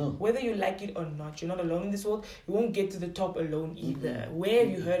world. No. Whether you like it or not, you're not alone in this world. You won't get to the top alone either. Where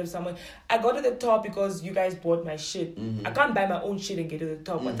have you heard of someone? I got to the top because you guys bought my shit. I can't buy my own shit and get to the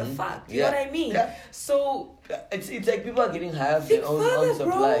top. What the fuck? You know what I mean? Yeah. So it's like people are getting high off Think their own further,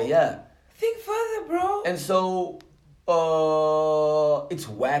 supply. bro. Yeah. think further, bro. And so it's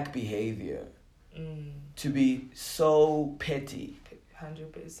whack behavior to be so petty.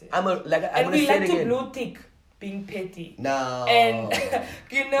 100%. I'm and gonna we say like it to again. blue tick being petty. No. And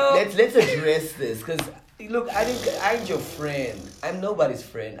you know, let's address this, because look, I ain't your friend. I'm nobody's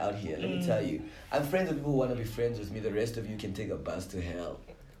friend out here. Let me tell you, I'm friends with people who want to be friends with me. The rest of you can take a bus to hell.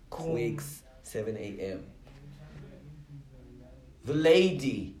 Quakes, 7 a.m. The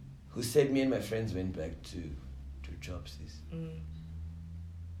lady who said me and my friends went back to Chopsies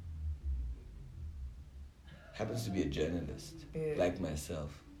happens to be a journalist, like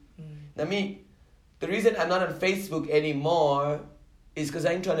myself. Now me, the reason I'm not on Facebook anymore is because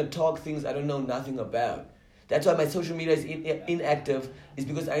I ain't trying to talk things I don't know nothing about. That's why my social media is inactive, is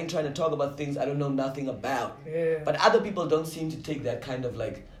because I ain't trying to talk about things I don't know nothing about. Yeah. But other people don't seem to take that kind of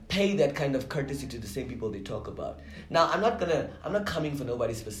pay that kind of courtesy to the same people they talk about. Now, I'm not coming for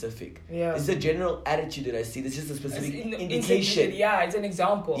nobody specific. Yeah. It's a general attitude that I see. This is a specific indication. Yeah, it's an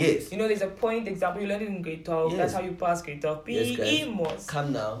example. Yes. You know, there's a point example. You learned it in grade 12. Yes. That's how you pass grade 12. Yes, guys. PEMOS.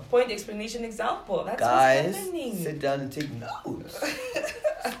 Come now. Point, explanation, example. That's Guys, what's happening. sit down and take notes.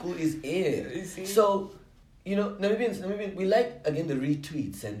 School is in. You see? So, you know, Namibians, we like again the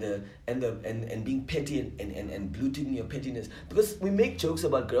retweets and being petty and blue ticking your pettiness, because we make jokes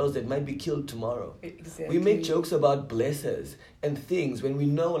about girls that might be killed tomorrow. Exactly. We make jokes about blessers and things when we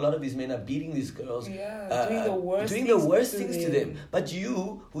know a lot of these men are beating these girls. Yeah, doing the worst things to them. But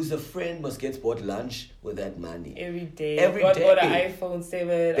you, who's a friend, must get bought lunch with that money. Every day. Every God day. bought an iPhone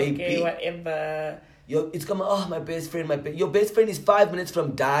 7. Baby. Okay, whatever. It's coming. Oh, my best friend. Your best friend is 5 minutes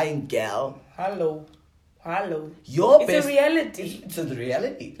from dying, gal. Hello. It's a reality. It's a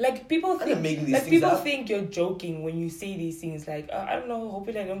reality. Like people I'm think, not making these things up. think you're joking when you say these things. Like I don't know,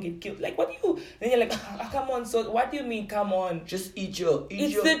 hoping I don't get killed. Like what do you? Then you're like, come on. So what do you mean? Come on. Just eat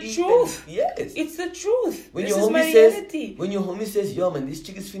It's the eat truth. Yes. It's the truth. When This your is my homie says, reality. when your homie says, yo man, this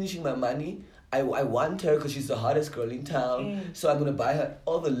chick is finishing my money. I want her because she's the hottest girl in town. So I'm gonna buy her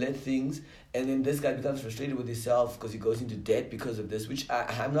all the lit things. And then this guy becomes frustrated with himself because he goes into debt because of this. Which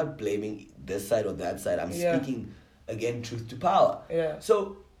I'm not blaming this side or that side. I'm speaking again truth to power. Yeah.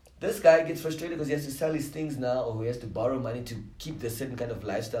 So this guy gets frustrated because he has to sell his things now, or he has to borrow money to keep the certain kind of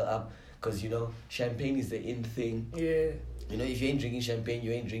lifestyle up. Because champagne is the in thing. Yeah. If you ain't drinking champagne,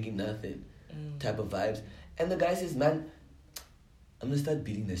 you ain't drinking nothing. Type of vibes. And the guy says, man, I'm gonna start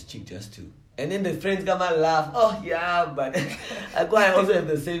beating this chick just to. And then the friends come and laugh. Oh yeah, but I also have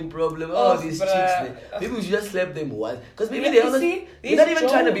the same problem. Oh, these chicks. Maybe we should just slap them once. Because maybe they're not even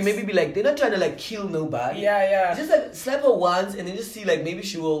trying to be like, they're not trying to like kill nobody. Yeah. Just like slap her once and then just see like maybe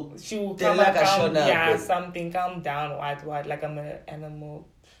she will come like a calm, shona, yeah, but something, calm down, what, like I'm an animal.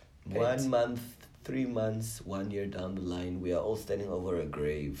 1 month, 3 months, 1 year down the line, we are all standing over a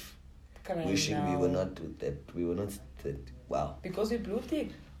grave. Wishing we were not that. We were not that. Wow. Because we blue tick.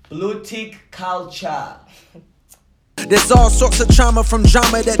 Blue tick culture. There's all sorts of trauma from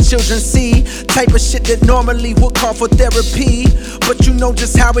drama that children see. Type of shit that normally would call for therapy. But you know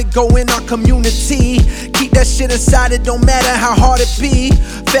just how it go in our community. Keep that shit inside, it don't matter how hard it be.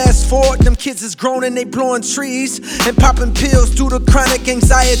 Fast forward, them kids is grown and they blowing trees and popping pills due to chronic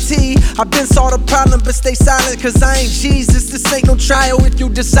anxiety. I've been saw the problem but stay silent cause I ain't Jesus. This ain't no trial, if you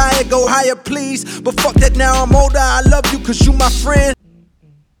desire go higher please. But fuck that, now I'm older, I love you cause you my friend.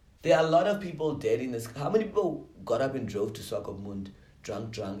 There are a lot of people dead in this. How many people got up and drove to Swakopmund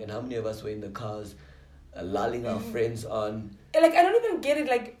drunk, and how many of us were in the cars lulling our friends on? Like, I don't even get it.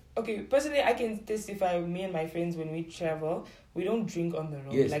 Like, okay, personally, I can testify, me and my friends, when we travel, we don't drink on the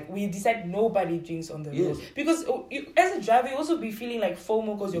road. Yes. Like, we decide nobody drinks on the Yes. road. Because as a driver, you also be feeling like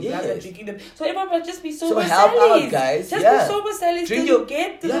FOMO because your brothers are Yes. drinking them. So everyone will just be sober help sellies. out, guys. Just Yeah. be sober sellies till Drink you your-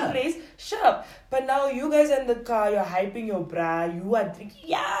 get to yeah. the place sharp. But now you guys are in the car, you're hyping your bra, you are drinking.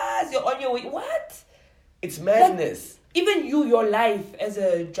 Yes, you're on your way. What? It's madness. Even you, your life as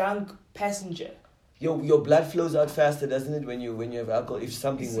a drunk passenger. Your blood flows out faster, doesn't it, when you have alcohol? If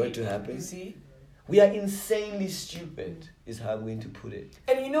something were to happen, You see? we are insanely stupid. Is how I'm going to put it.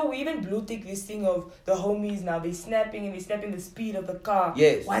 And you know, we even blue tick this thing of the homies now. They're snapping the speed of the car.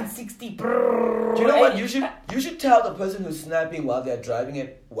 Yes. 160. Brrr, Do you know what? and- You should tell the person who's snapping while they're driving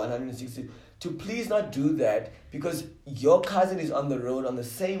at 160 to please not do that, because your cousin is on the road, on the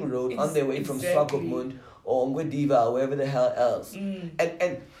same road, on their way from Exactly. Swakopmund or Ngwediva or wherever the hell else.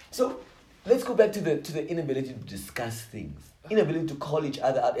 And so let's go back to the inability to discuss things, inability to call each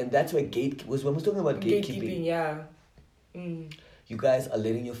other out, and that's where was when we're talking about gatekeeping. Yeah. You guys are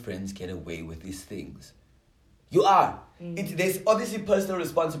letting your friends get away with these things. You are. There's obviously personal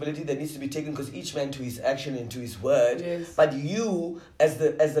responsibility that needs to be taken, because each man to his action and to his word. Yes. But you, as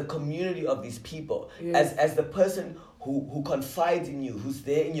the community of these people, Yes. as the person who confides in you, who's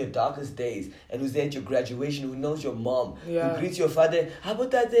there in your darkest days, and who's there at your graduation, who knows your mom, Yeah. who greets your father,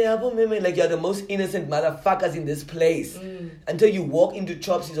 like you're the most innocent motherfuckers in this place. Until you walk into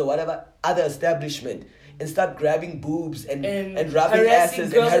Chopsies or whatever other establishment and start grabbing boobs and rubbing harassing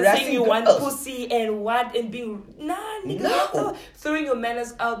asses girls and harassing saying you want girls. pussy and what and being nigga, No. throwing your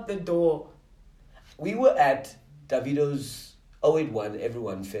manners out the door. We were at Davido's 081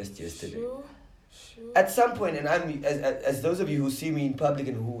 Everyone Fest yesterday. Sure. At some point, and I'm as those of you who see me in public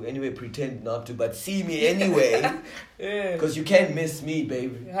and who anyway pretend not to, but see me anyway, Yeah. because you can't miss me,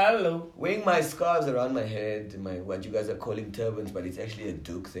 baby. Hello. Wearing my scarves around my head, my what you guys are calling turbans, but it's actually a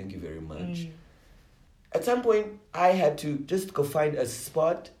duke. Thank you very much. At some point, I had to just go find a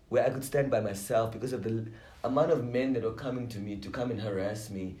spot where I could stand by myself because of the amount of men that were coming to me to come and harass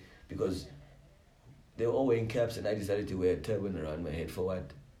me, because they were all wearing caps and I decided to wear a turban around my head. For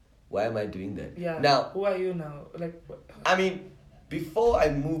what? Why am I doing that? Yeah. Now, who are you now? Like, I mean, before I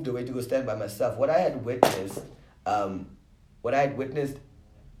moved away to go stand by myself, what I had witnessed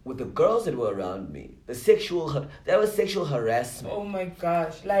with the girls that were around me, that was sexual harassment. oh my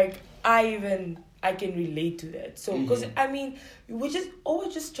gosh! Like I can relate to that. So, because I mean, all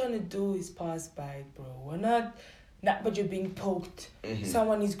we're just trying to do is pass by, bro. We're not, but you're being poked.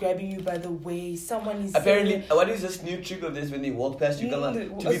 Someone is grabbing you by the waist. Someone is Apparently, saying, what is this new trick of this when they walk past you, come out,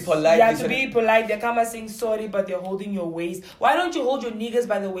 to be polite? Yeah, they to be polite. They come and saying sorry, but they're holding your waist. Why don't you hold your niggas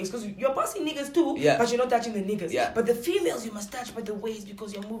by the waist? Because you're passing niggas too, Yeah. but you're not touching the niggas. Yeah. But the females, you must touch by the waist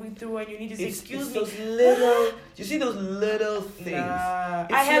because you're moving through and you need to say, It's excuse me. those little. You see those little things. Nah.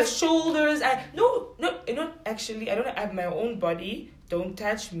 It's I have like- shoulders. Not actually. I don't have my own body. Don't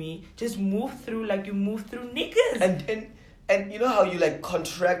touch me. Just move through like you move through niggas. And you know how you like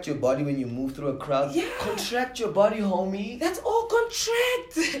contract your body when you move through a crowd? Yeah. Contract your body, homie. That's all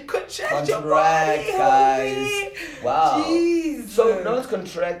contract. Contract your body, guys. homie. Wow. Jeez. So no one's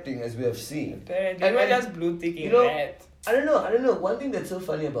contracting, as we have seen. Apparently, And- we're and, just blue ticking you know, that. I don't know. One thing that's so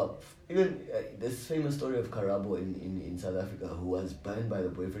funny about even this famous story of Karabo in South Africa, who was banned by the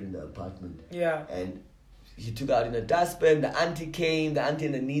boyfriend in the apartment. Yeah. And he took out in a dustbin. The auntie and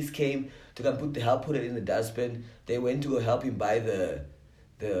the niece came to come put it in the dustbin. They went to go help him buy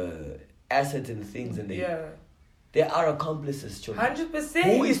the assets and things, and they are accomplices, children. 100%.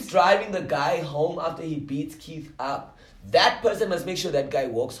 Who is driving the guy home after he beats Keith up? That person must make sure that guy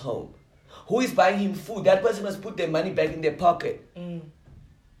walks home. Who is buying him food? That person must put their money back in their pocket.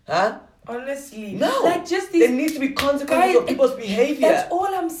 Huh? Honestly. No. Like, just these... There needs to be consequences of people's behavior. That's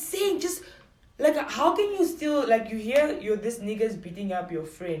all I'm saying. Just... Like, how can you still, like, you hear this nigga's beating up your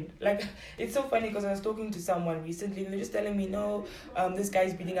friend? Like, it's so funny because I was talking to someone recently and they're just telling me, no, this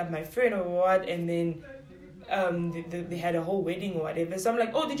guy's beating up my friend or what, and then they had a whole wedding or whatever. So I'm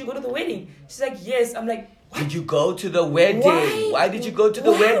like, oh, did you go to the wedding? She's like, yes. I'm like, what? Did you go to the wedding? Why did you go to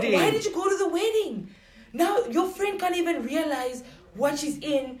the wedding? Why did you go to the wedding? Now, your friend can't even realize what she's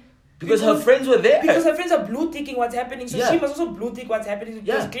in. Because her friends were there. Because her friends are blue ticking what's happening. So Yeah. she must also blue tick what's happening.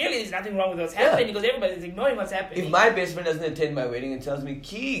 Because clearly there's nothing wrong with what's happening. Because everybody's ignoring what's happening. If my best friend doesn't attend my wedding and tells me,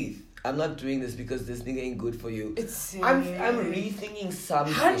 Keith, I'm not doing this because this nigga ain't good for you. I'm rethinking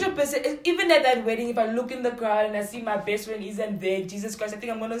something. 100%. Even at that wedding, if I look in the crowd and I see my best friend isn't there, Jesus Christ, I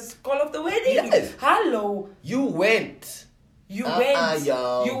think I'm going to call off the wedding. Yes. Hello. You went. You went.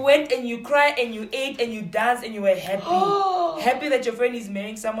 Yo. You went and you cried and you ate and you danced and you were happy. Happy that your friend is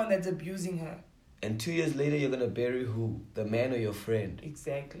marrying someone that's abusing her. And 2 years later, you're going to bury who? The man or your friend?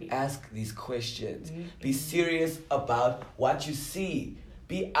 Exactly. Ask these questions. Be serious about what you see.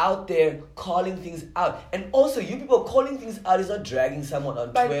 Be out there calling things out. And also, you people calling things out is not dragging someone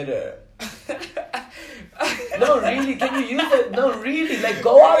on Twitter. No, really, can you use it? No, really, like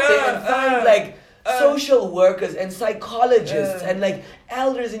go out there and find like social workers and psychologists and like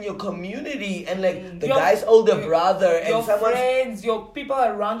elders in your community and like the guy's older brother and your someone. friends, your people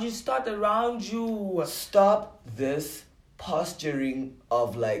around you, start around you. Stop this posturing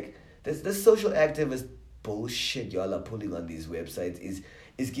of like this social activist bullshit y'all are pulling on these websites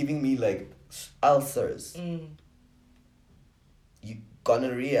is giving me like ulcers,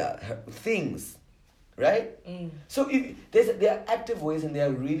 gonorrhea, things, right? So if there are active ways and there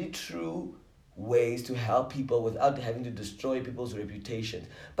are really true ways to help people without having to destroy people's reputations.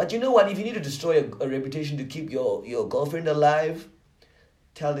 But you know what? If you need to destroy a reputation to keep your girlfriend alive,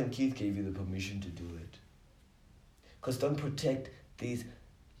 tell them Keith gave you the permission to do it. Because don't protect these.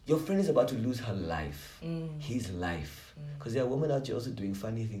 Your friend is about to lose her life, his life. Because there are women out here also doing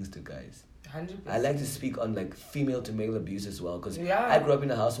funny things to guys. 100%. I like to speak on like female to male abuse as well, because I grew up in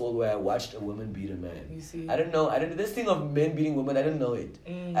a household where I watched a woman beat a man. You see? I don't know this thing of men beating women, I don't know it.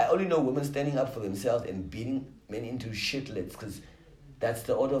 I only know women standing up for themselves and beating men into shitlets, because that's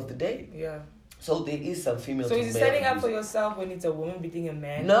the order of the day. Yeah. So there is some female So to is it male standing up abuse. for yourself when it's a woman beating a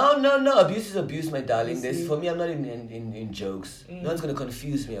man? No. Abuse is abuse, my darling. You This see? for me, I'm not in jokes. No one's gonna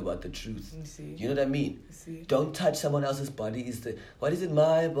confuse me about the truth. You see? You know what I mean? You see? Don't touch someone else's body. What is it?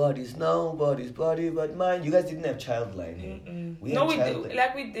 My body's nobody's body but mine. You guys didn't have Childline here. We did.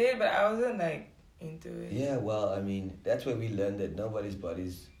 Like we did, but I wasn't like into it. Yeah, well, I mean, that's where we learned that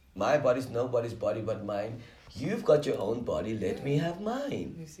my body's nobody's body but mine. You've got your own body. Let me have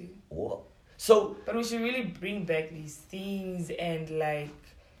mine. You see? Whoa. So, but we should really bring back these things and like.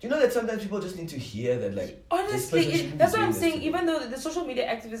 You know that sometimes people just need to hear that, like. Honestly, that's what I'm saying. Even though the social media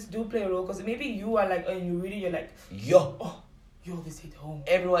activists do play a role, because maybe you are like, and you really, you're like, yo, this hit home.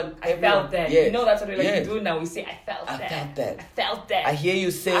 Everyone felt that. Yes, you know, that's what we like to do now. We say, I felt that. I hear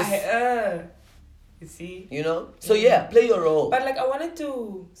you, sis. You see? You know? So yeah, play your role. But like, I wanted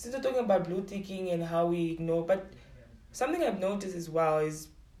to, since we're talking about blue ticking and how we ignore, but something I've noticed as well is,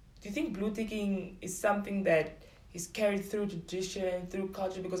 do you think blue ticking is something that is carried through tradition, through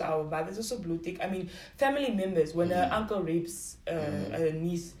culture? Because our mothers also blue tick. I mean, family members, when an uncle rapes a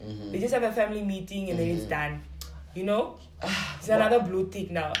niece, they just have a family meeting and then it's done. You know? It's another blue tick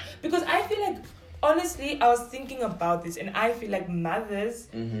now. Because I feel like, honestly, I was thinking about this and I feel like mothers,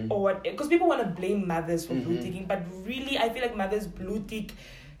 or what, because people want to blame mothers for blue ticking, but really I feel like mothers blue tick,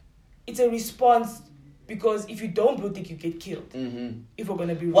 it's a response. Because if you don't blue tick, you get killed. If we're going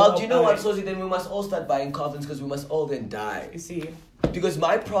to be real. Well, do you know what, Sosie? Then we must all start buying coffins because we must all then die. You see? Because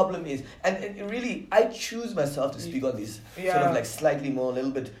my problem is, and really, I choose myself to speak on these sort of like slightly more, a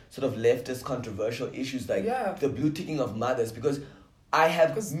little bit sort of leftist, controversial issues like the blue ticking of mothers. Because I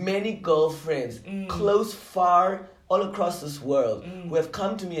have many girlfriends, close, far, all across this world, who have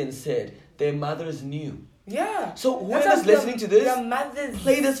come to me and said their mothers knew. Yeah. So whoever's listening to this, their mothers,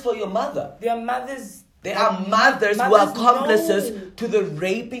 play this for your mother. Their mothers. There are mothers who are accomplices to the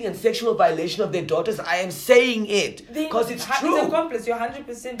raping and sexual violation of their daughters. I am saying it because it's true. It's accomplice. You're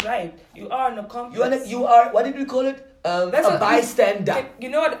 100% right. You are an accomplice. You are. What did we call it? A bystander. You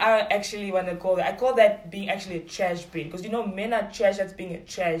know what I actually want to call that? I call that being actually a trash bin. Because you know, men are trash. That's being a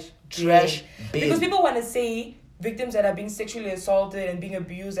trash bin. Trash bin. Because people want to say victims that are being sexually assaulted and being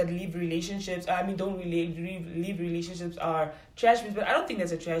abused that leave relationships. Don't really leave relationships are trash bins, but I don't think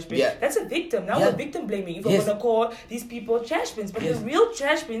that's a trash bin. Yeah. That's a victim. Now we're victim blaming. If Yes. we're gonna call these people trash bins, but Yes. the real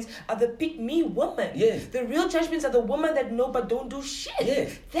trash bins are the pick me woman. Yes. The real trash bins are the woman that know but don't do shit.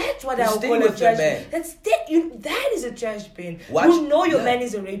 Yes. That's what You I would stay call a with the trash man. bin. That is a trash bin. Watch- You know your yeah. man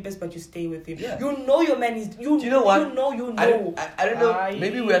is a rapist, but you stay with him. Yeah. You know your man is. Do you know what? You know. I don't know.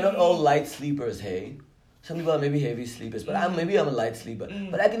 Maybe we are not all light sleepers, hey? Some people are maybe heavy sleepers, but maybe I'm a light sleeper.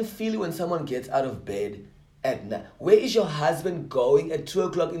 But I can feel when someone gets out of bed at night. Where is your husband going at 2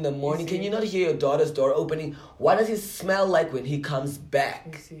 o'clock in the morning? Can you not hear your daughter's door opening? What does he smell like when he comes back?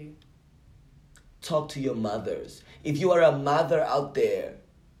 You see. Talk to your mothers. If you are a mother out there,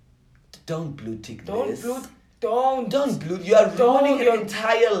 don't blue tick this. Don't blue. You are ruining your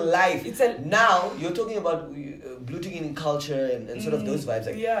entire life. Now you're talking about blue ticking in culture and sort of those vibes.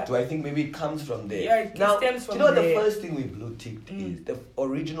 Like, Yeah. do I think maybe it comes from there? Yeah, it now, stems from do you know what there. the first thing we blue ticked is? The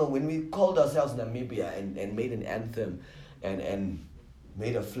original, when we called ourselves Namibia and made an anthem and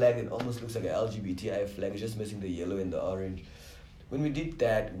made a flag that almost looks like an LGBTI flag. It's just missing the yellow and the orange. When we did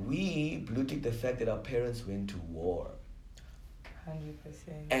that, we blue ticked the fact that our parents went to war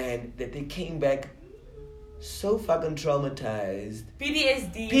 100%. and that they came back so fucking traumatized.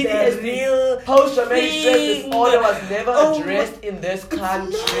 PTSD. PTSD, the real post-traumatic stress thing. disorder was never Oh addressed in this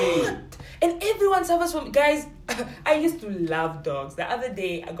country. Not. And everyone suffers from, guys. I used to love dogs. The other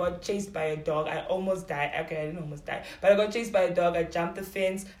day, I got chased by a dog. I almost died. Okay, I didn't almost die, but I got chased by a dog. I jumped the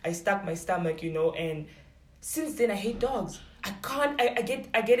fence. I stuck my stomach, and since then I hate dogs. I can't. I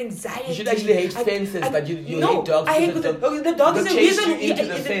get anxiety. You should actually hate fences, but you hate dogs I hate because the dog is a chased reason. you into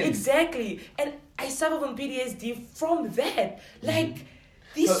the fence. Exactly, and I suffer from PTSD from that. Like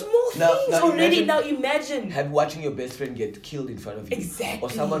these So, small now- things now already. imagine- Now imagine. Have watching your best friend get killed in front of you, Exactly. or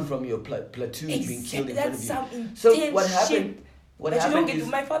someone from your platoon being killed in That's some front of you. intense So what happened? shit. What But you don't happened get is to,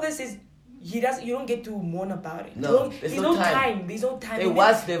 my father says you don't get to mourn about it. No, There's no time. There's no time. There And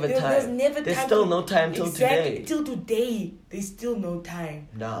was never time. There's never There's time. still no time till exactly, today. Till today, there's still no time.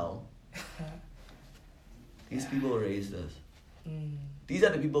 now. These people raised us. Mm. These are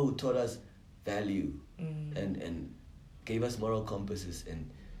the people who taught us value and gave us moral compasses and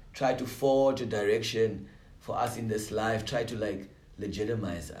tried to forge a direction for us in this life, tried to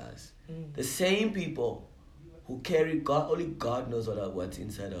legitimize us. The same people who carry God, only God knows what's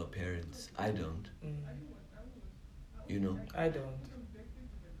inside our parents. I don't. I don't.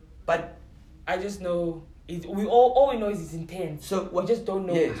 But I just know all we know is it's intense. So we just don't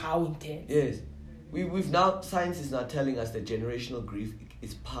know yes. how intense. yes, we've now, science is now telling us that generational grief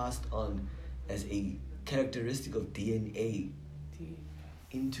is passed on as a characteristic of DNA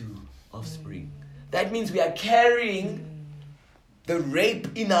into offspring. That means we are carrying the rape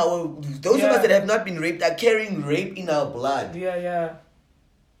in those of us that have not been raped are carrying rape in our blood, Yeah.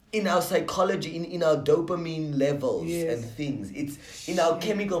 in our psychology, in our dopamine levels Yes. and things. It's in our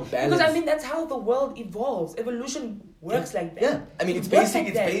chemical balance. Because that's how the world evolves. Evolution works like that. Yeah, I mean it's It works basic.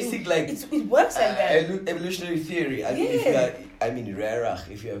 It's that. basic like it works like that. Evolutionary theory. I mean,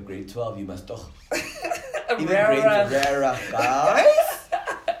 if you have grade 12, you must doch even grade rarach, guys.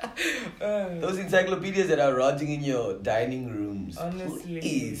 Those encyclopedias that are rotting in your dining rooms. Honestly.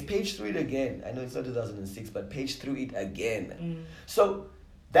 Please, page through it again. I know it's not 2006, but page through it again. So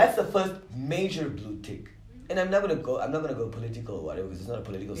that's the first major blue tick. And I'm not gonna go political or whatever, because it's not a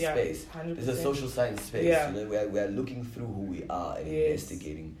political space. 100%. It's a social science space. Yeah. We are looking through who we are and Yes.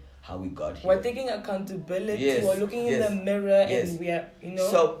 investigating how we got here. We're taking accountability. Yes, We're looking in yes, the mirror, yes. and we are,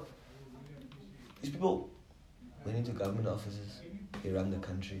 So these people went into government offices. They run the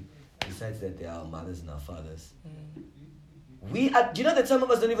country. Besides that, they are our mothers and our fathers. We are. Do you know that some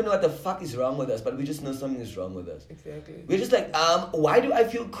of us don't even know what the fuck is wrong with us, but we just know something is wrong with us. Exactly. We're just like, why do I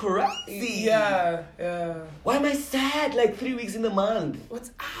feel crazy? Yeah. Why am I sad 3 weeks in the month?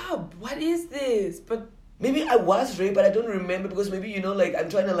 What's up? What is this? But Maybe I was raped, but I don't remember because maybe I'm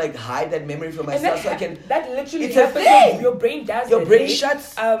trying to hide that memory from myself so I can. That literally It's a happens. thing! Your brain does. Your that, brain right?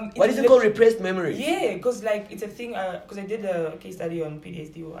 shuts. It's What is it called? Repressed memory. Yeah, because it's a thing. Because I did a case study on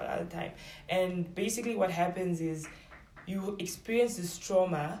PTSD at the time, and basically what happens is you experience this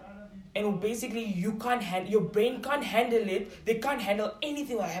trauma, and basically your brain can't handle it. They can't handle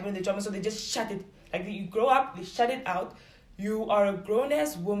anything that happened in the trauma, so they just shut it. You grow up, they shut it out. You are a grown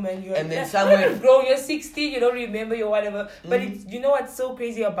ass woman. You're And then not somewhere- even grown. You're 60. You don't remember your whatever. But it's what's so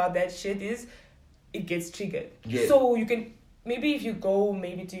crazy about that shit is, it gets triggered. Yeah. So you can maybe if you go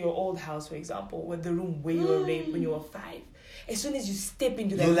to your old house, for example, with the room where you were raped when you were 5. As soon as you step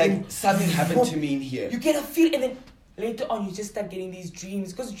into that You're room, something happened to me in here. you get a feel, and then later on you just start getting these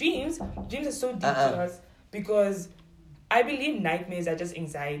dreams, because dreams are so deep to us. because I believe nightmares are just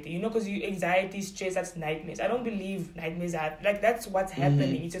anxiety, because anxiety, stress, that's nightmares. I don't believe nightmares are, that's what's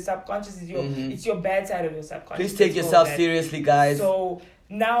happening. It's your subconscious, it's your bad side of your subconscious. Please take yourself seriously, guys. So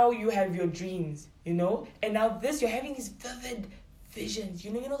now you have your dreams, and now you're having these vivid visions,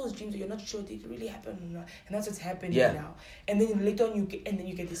 you know those dreams that you're not sure they really happen or not, and that's what's happening now. And then later on you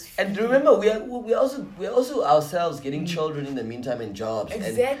get this feeling. And remember, we're also ourselves getting children in the meantime and jobs,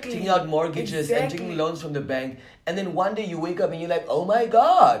 and taking out mortgages and taking loans from the bank, and then one day you wake up and you're like, oh my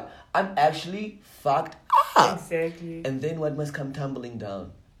god, I'm actually fucked up. Exactly. And then what must come tumbling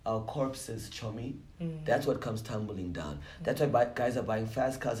down? Our corpses, chummy. That's what comes tumbling down. That's why guys are buying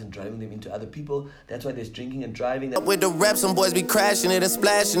fast cars and driving them into other people. That's why there's drinking and driving. With the rap, some boys be crashing it and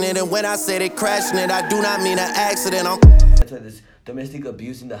splashing it. And when I say they crashing it, I do not mean an accident. That's why there's domestic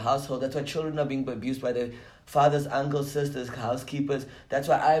abuse in the household. That's why children are being abused by their fathers, uncles, sisters, housekeepers. That's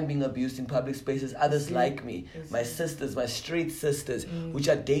why I am being abused in public spaces. Others like me, my sisters, my straight sisters, which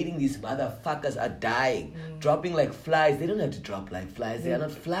are dating these motherfuckers, are dying, dropping like flies. They don't have to drop like flies. They are not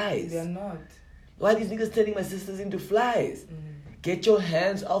flies. They are not. Why are these niggas turning my sisters into flies? Get your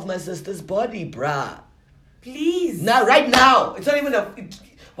hands off my sister's body, bruh. Please. Now, right now. It's not even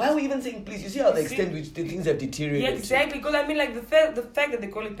why are we even saying please? You see how the extent which the things have deteriorated. Yeah, exactly. Because I mean, the fact that they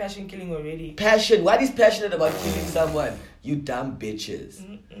call it passion killing already. Passion. What is passionate about killing someone? You dumb bitches.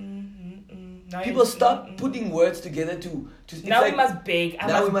 Now People stop putting words together to now we must beg.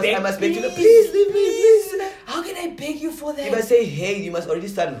 I must beg you. Please leave me, please. How can I beg you for that? If I say hey, you must already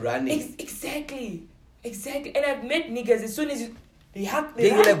start running. Exactly. And I've met niggas as soon as they hug.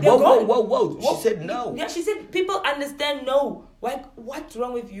 Then you're like, whoa. She said no. Yeah, she said people understand no. What's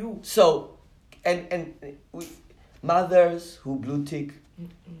wrong with you? So, and mothers who blue tick,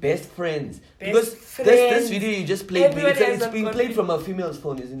 best friends. Because this video you just played me, it's being played from a female's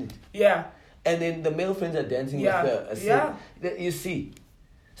phone, isn't it? Yeah. And then the male friends are dancing with her. Yeah. You see.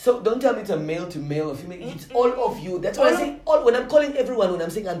 So don't tell me it's a male to male or female. It's all of you. That's why I say all. When I'm calling everyone,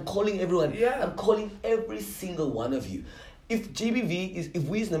 I'm calling everyone. Yeah. I'm calling every single one of you. If GBV if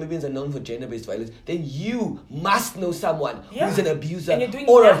we as Namibians are known for gender-based violence, then you must know someone who's an abuser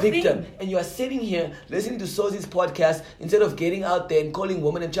or a victim. And you are sitting here listening to Sozi's podcast instead of getting out there and calling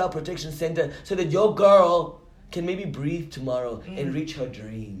Women and Child Protection Center so that your girl can maybe breathe tomorrow and reach her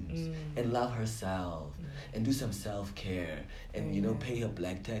dreams and love herself and do some self-care and, pay her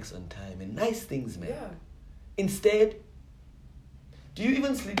black tax on time and nice things, man. Yeah. Instead, do you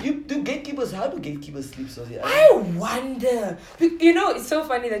even sleep? How do gatekeepers sleep, Sozi? I wonder. It's so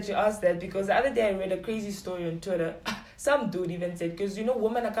funny that you asked that because the other day I read a crazy story on Twitter. Some dude even said, because,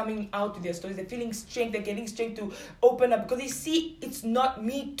 women are coming out with their stories. They're feeling strength. They're getting strength to open up because they see it's not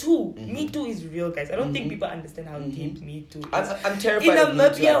Me Too. Me Too is real, guys. I don't think people understand how deep Me Too is. I'm terrified of Me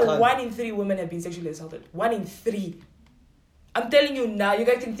Too. In Namibia, 1 in 3 women have been sexually assaulted. 1 in 3. I'm telling you now, you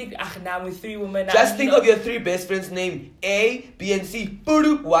guys can think, now with 3 women. Just think of your 3 best friends' name. A, B, and C.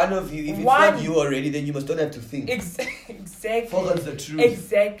 One of you. If it's not you already, then you don't have to think. Exactly. Follows the truth.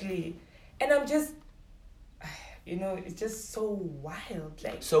 Exactly. And I'm just, it's just so wild.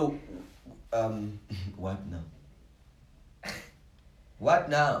 So, what now?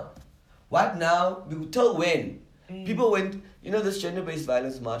 What now? Till when? People went, this gender-based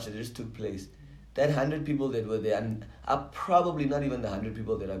violence march that just took place. That 100 people that were there are probably not even the 100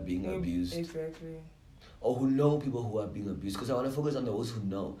 people that are being abused. Exactly. Or who know people who are being abused. Because I want to focus on those who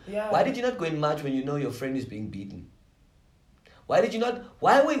know. Yeah. Why did you not go and march when you know your friend is being beaten? Why did you not?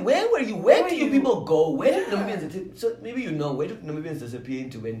 Where were you? Where do you people go? Where did Namibians? So maybe where did Namibians disappear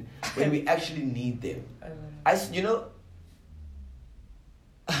into when we actually need them? I saw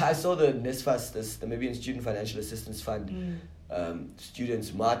the NSFAS, the Namibian Student Financial Assistance Fund.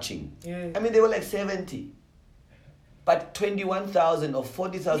 Students marching. Yeah. I mean, they were like 70. But 21,000 or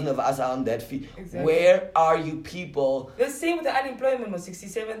 40,000 of us are on that fee. Exactly. Where are you people? The same with the unemployment was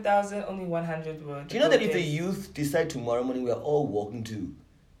 67,000, only 100 were. Do you know that if the youth decide tomorrow morning we are all walking to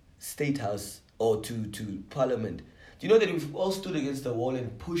State House or to Parliament, do you know that if we all stood against the wall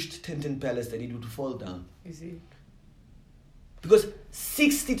and pushed Tintin Palace that it would fall down? You see? Because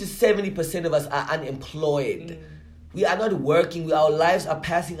 60 to 70% of us are unemployed. We are not working. Our lives are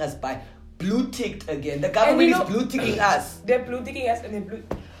passing us by. Blue ticked again. The government is blue ticking us. They're blue ticking us and they're blue...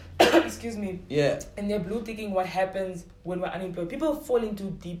 Excuse me. Yeah. And they're blue ticking what happens when we're unemployed. People fall into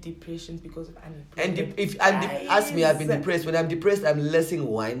deep depressions because of unemployment. And ask me, I've been depressed. When I'm depressed, I'm lessing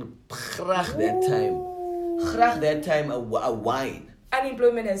wine. That time, a wine.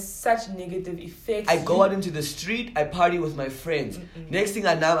 Unemployment has such negative effects. I go out into the street, I party with my friends. Next thing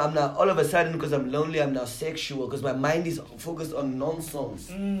I'm now all of a sudden, because I'm lonely, I'm now sexual because my mind is focused on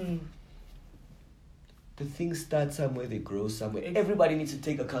nonsense. the things start somewhere, they grow somewhere. Everybody needs to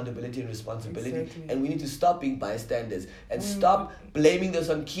take accountability and responsibility. Exactly. And we need to stop being bystanders and stop blaming this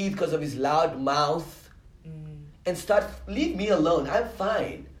on Keith because of his loud mouth. And leave me alone. I'm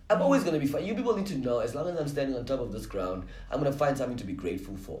fine. I'm always going to be fine. You people need to know, as long as I'm standing on top of this ground, I'm going to find something to be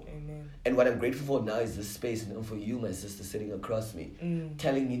grateful for. Amen. And what I'm grateful for now is this space, and for you, my sister, sitting across me,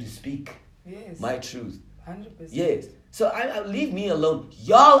 telling me to speak Yes. my truth. 100%. Yes. So I leave me alone.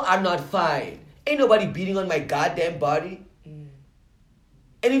 Y'all are not fine. Ain't nobody beating on my goddamn body.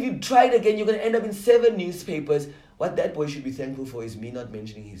 And if you try it again, you're going to end up in 7 newspapers. What that boy should be thankful for is me not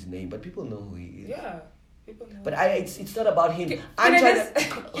mentioning his name. But people know who he is. Yeah. People know. But it's not about him. I'm I trying just-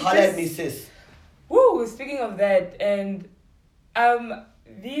 to holler at me, sis. Woo! Speaking of that, and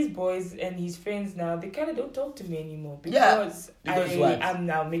these boys and his friends now, they kind of don't talk to me anymore because what? I'm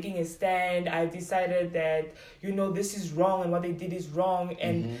now making a stand. I've decided that this is wrong and what they did is wrong,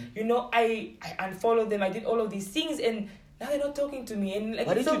 and I unfollowed them. I did all of these things, and now they're not talking to me. And like,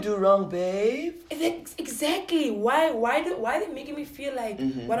 What did you do wrong, babe? Exactly. Why are they making me feel like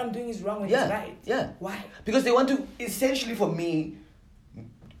what I'm doing is wrong when it's right? Yeah. Why? Because they want to, essentially for me,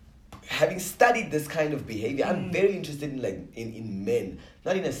 having studied this kind of behavior, I'm very interested in men,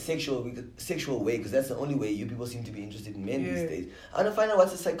 not in a sexual way, because that's the only way you people seem to be interested in men these days. I want to find out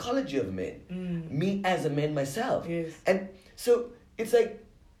what's the psychology of men, me as a man myself. Yes. And so it's like,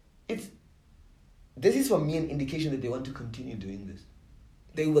 this is for me an indication that they want to continue doing this.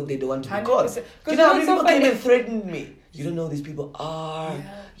 They don't want to be caught. 100%. You know how many so people came funny. and threatened me? You don't know who these people are.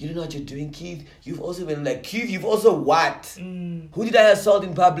 Yeah. You don't know what you're doing, Keith. You've also been like, Keith, you've also what? Who did I assault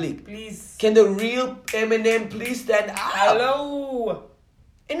in public? Please. Can the real Eminem please stand up? Hello.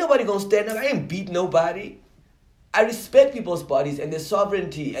 Ain't nobody gonna stand up. I ain't beat nobody. I respect people's bodies and their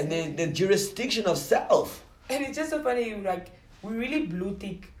sovereignty and their jurisdiction of self. And it's just so funny, like, we really blue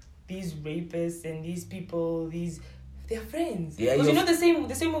tick these rapists and these people, they're friends. Yeah, because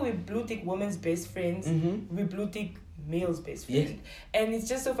the same way we blue tick women's best friends, we blue tick male's best friend. Yeah. And it's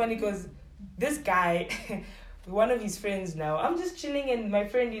just so funny because this guy, one of his friends now, I'm just chilling and my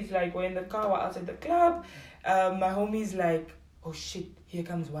friend is like, we're in the car, we're outside the club. My homie's like, oh shit, here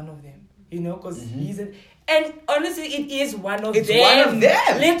comes one of them. Because he's and honestly, it is one of them. It's one of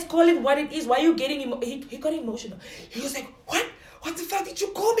them. Let's call it what it is. Why are you getting he got emotional. He was like, what? What the fuck did you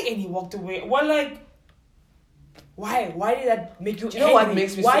call me? And he walked away. Well, like, why? Why did that make you angry? Do you know what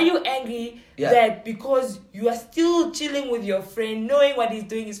makes me Why so- are you angry that because you are still chilling with your friend, knowing what he's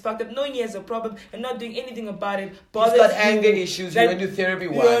doing is fucked up, knowing he has a problem and not doing anything about it, bothers He's got you? anger issues. Like, He went to therapy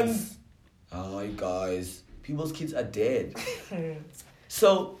once. Oh, you guys. People's kids are dead.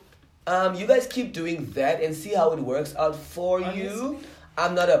 So, you guys keep doing that and see how it works out for you. Honestly.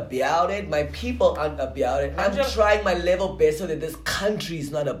 I'm not about it. My people aren't about it. I'm trying my level best so that this country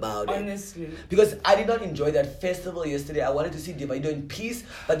is not about it. Honestly. Because I did not enjoy that festival yesterday. I wanted to see Divido in peace.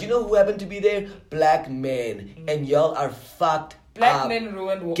 But you know who happened to be there? Black men. And y'all are fucked Black up. men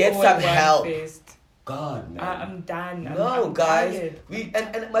ruined Get ruined some one help. fest. God, man. I'm done. No, I'm guys, tired.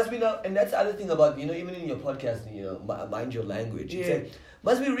 and it must be now, and that's the other thing about even in your podcast, mind your language. It's Yeah. like,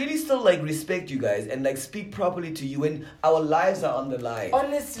 must we really still respect you guys and speak properly to you when our lives are on the line?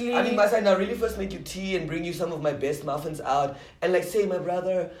 Honestly. I mean, must I now really first make you tea and bring you some of my best muffins out and say, my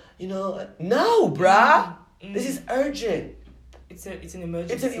brother, no, bruh, this is urgent. It's an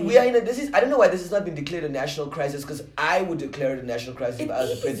emergency. I don't know why this has not been declared a national crisis, because I would declare it a national crisis if I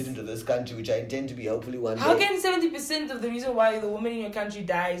was the president of this country, which I intend to be hopefully one How day. can 70% of the reason why the woman in your country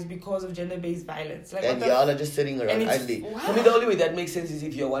dies because of gender-based violence? Like, And what y'all are just sitting around and it's- idly. wow. For me, the only way that makes sense is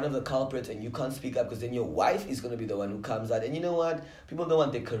if you're one of the culprits and you can't speak up, because then your wife is going to be the one who comes out. And you know what? People don't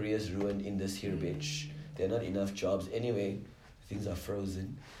want their careers ruined in this here bitch. There are not enough jobs. Anyway, things are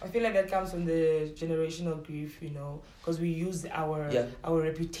frozen. I feel like that comes from the generational grief, because we use our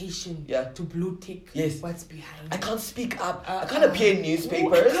reputation to blue tick what's behind I it. can't speak up. I can't appear in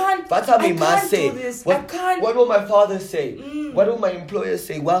newspapers. I can't- That's how I we must can't say. do this. What, I can't- what will my father say? What will my employer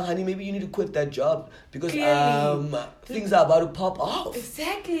say? Well, honey, maybe you need to quit that job because Clearly. things are about to pop off.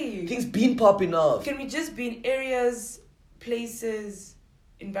 Exactly. Things been popping off. Can we just be in areas, places,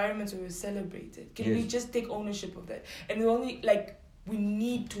 environments where we're celebrated? Can we Yes. just take ownership of that? And we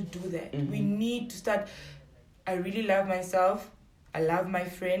need to do that. Mm-hmm. We need to start. I really love myself. I love my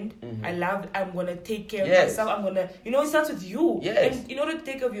friend. I'm going to take care of Yes. myself. I'm going to, it starts with you. Yes. And in order to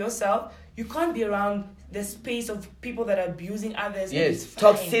take care of yourself, you can't be around the space of people that are abusing others. Yes. It's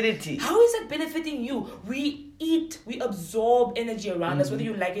fine. Toxicity. How is that benefiting you? We eat, we absorb energy around us, whether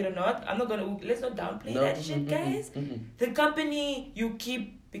you like it or not. Let's not downplay No, that shit, guys. The company you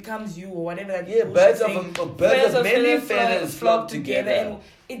keep becomes you, or whatever that Yeah, bullshit birds saying. of many feathers flock together. And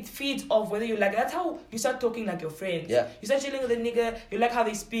it feeds off whether you like. That's how you start talking like your friends. Yeah. You start chilling with a nigga. You like how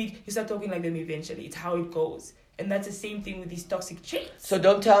they speak. You start talking like them eventually. It's how it goes. And that's the same thing with these toxic chicks. So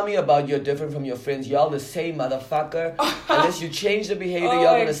don't tell me about you're different from your friends. Y'all the same, motherfucker. Unless you change the behavior, Oh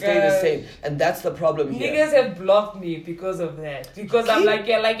y'all my gonna stay the God. same. And that's the problem here. Niggas have blocked me because of that. Because I'm like,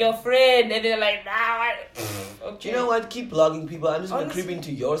 you're like your friend. And they're like, nah. Okay. Do you know what? Keep blogging people. I'm just gonna Honestly. creep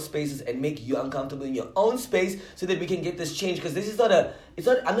into your spaces and make you uncomfortable in your own space so that we can get this change. Because this is not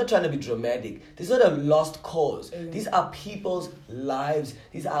I'm not trying to be dramatic. This is not a lost cause. These are people's lives.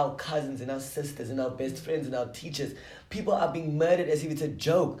 These are our cousins and our sisters and our best friends and our teachers. People are being murdered as if it's a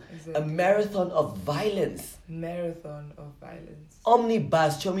joke. Exactly. A marathon of violence. Marathon of violence.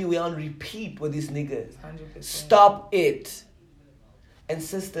 Omnibus, show me we're on repeat with these niggas. 100%. Stop it. And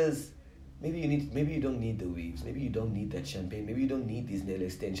sisters, maybe you don't need the weaves. Maybe you don't need that champagne. Maybe you don't need these nail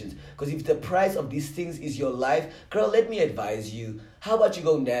extensions. Because if the price of these things is your life, girl, let me advise you. How about you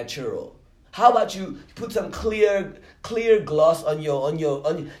go natural? How about you put some clear gloss on your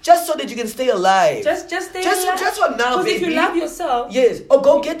just so that you can stay alive. Just stay alive. Just for now, Because baby. if you love yourself. Yes. Or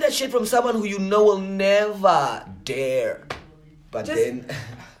go get that shit from someone who you know will never dare. But Just- then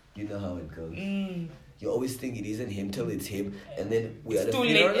you know how it goes. You always think it isn't him till it's him, and then we are It's the too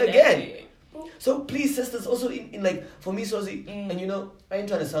funeral late. again. So please, sisters, also in like for me, Sozi, and you know, I ain't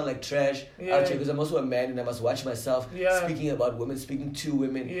trying to sound like trash out here because I'm also a man and I must watch myself speaking about women, speaking to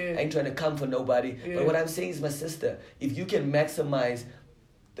women. Yeah. I ain't trying to come for nobody. Yeah. But what I'm saying is, my sister, if you can maximize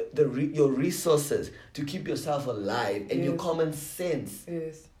your resources to keep yourself alive and your Yes. common sense,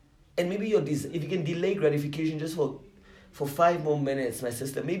 Yes. and maybe if you can delay gratification just for 5 more minutes, my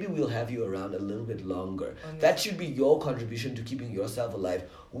sister, maybe we'll have you around a little bit longer. That should be your contribution to keeping yourself alive.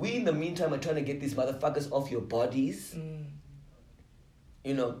 We, in the meantime, are trying to get these motherfuckers off your bodies.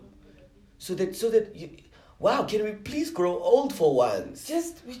 You know, so that you, wow, can we please grow old for once?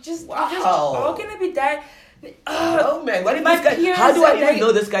 Wow. How can I be that? Oh man, what if my this guy? peers How do I are even like-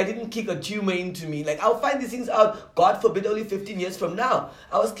 know this guy didn't kick a tumor into me? Like, I'll find these things out, God forbid, only 15 years from now.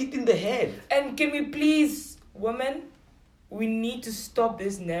 I was kicked in the head. And can we please, women, we need to stop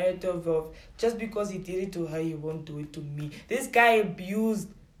this narrative of just because he did it to her, he won't do it to me. This guy abused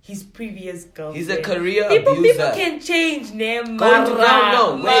his previous girlfriend. He's a career People abuser. can change name. Go into,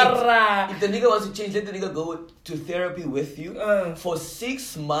 no, wait. Mara. If the nigga wants to change, let the nigga go to therapy with you for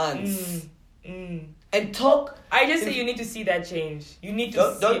 6 months and talk. I just say you need to see that change. You need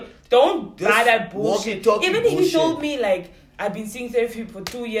to Don't- see. Don't this buy that bullshit. walkie-talkie Even if he bullshit. told me like I've been seeing therapy for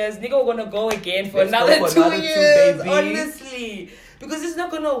 2 years, nigga, we're gonna go again for Let's go another for 2 another 2, years. baby. Honestly, because it's not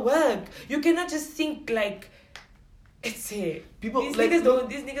gonna work. You cannot just think like it's it. People, These like,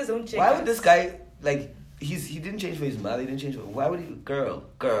 niggas don't check. Why us. would this guy, like, he didn't change for his mother, he didn't change for, why would he, girl.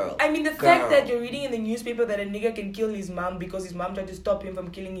 I mean, the fact that you're reading in the newspaper that a nigga can kill his mom because his mom tried to stop him from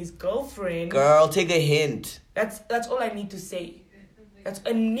killing his girlfriend. Girl, take a hint. That's all I need to say.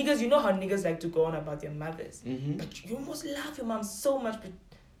 And niggas, you know how niggas like to go on about their mothers. Mm-hmm. But you must love your mom so much. But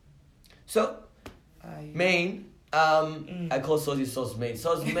So, Main, I call Saucy Sauce Main.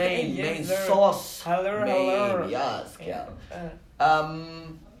 Sauce Main, Yes, Main sir. Sauce. Hello, Main, hello. yes, Yeah.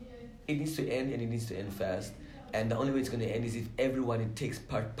 it needs to end and it needs to end fast. And the only way it's going to end is if everyone it takes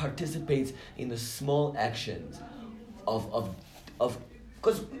participates in the small actions of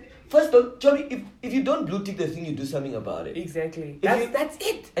because first don't tell me if you don't blue tick the thing, you do something about it. Exactly. If That's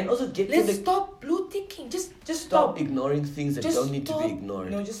it. And also get to Let's the stop blue ticking. Just stop stop. ignoring things that Just don't need to stop. be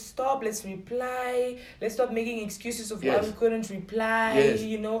ignored. No, just stop. Let's reply. Let's stop making excuses of why Yes. we couldn't reply. Yes.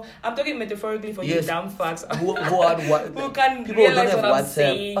 You know, I'm talking metaphorically for Yes. you dumb fucks who are what who can't people who don't realize have what I'm WhatsApp.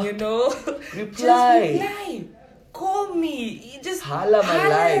 saying. You know, Reply. Just reply. Call me. You just Holla my at a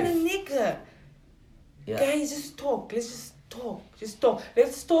life. nigga. Yeah. Guys, just talk. Let's just talk. Just talk.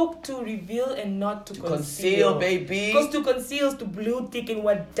 Let's talk to reveal and not to Conceal, baby. Because to conceal is to blue tick and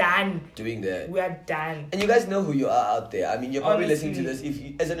we're done. Doing that. We are done. And you guys know who you are out there. I mean, you're probably Honestly. listening to this. If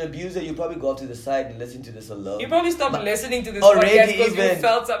you, as an abuser, you probably go off to the side and listen to this alone. You probably stopped listening to this already podcast because you even.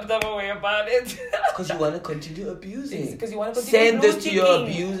 felt some type of way about it. Because you want to continue abusing. It's 'cause you wanna continue Send this to your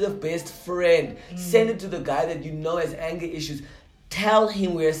blue-ticking. abusive best friend. Send it to the guy that you know has anger issues. Tell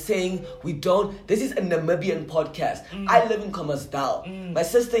him we're saying we don't. This is a Namibian podcast. I live in Khomasdal. My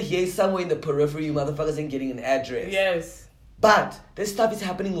sister here is somewhere in the periphery. You motherfuckers ain't getting an address. Yes. But this stuff is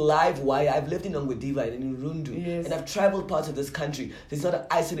happening live. Why? I've lived in Ongwediva and in Rundu. Yes. And I've traveled parts of this country. This is not an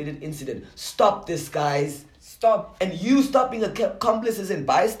isolated incident. Stop this, guys. Stop. And you stop being accomplices and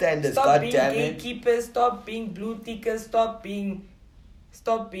bystanders. Stop God being damn it. gatekeepers. Stop being blue tickers. Stop being.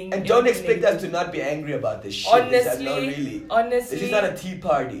 And don't expect us to not be angry about this shit. It's Honestly, not really. honestly. This is not a tea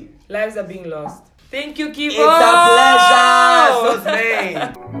party. Lives are being lost. Thank you, Kibo. It's a pleasure,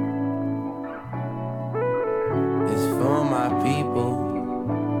 Sosmane.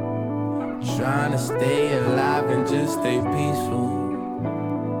 stay peaceful.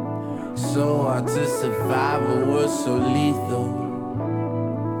 So hard to survive, a world so lethal.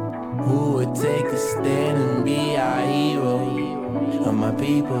 Who would take a stand and be our hero? Of my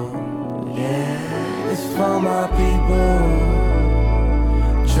people, yeah. It's for my people.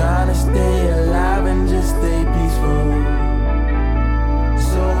 Trying to stay alive and just stay peaceful.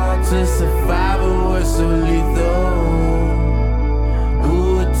 So hard to survive, a world so lethal.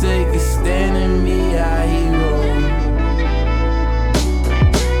 Who would take a stand and be our hero?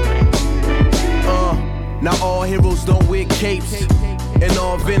 Now all heroes don't wear capes, and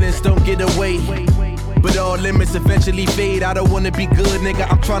all villains don't get away. But all limits eventually fade. I don't wanna be good, nigga,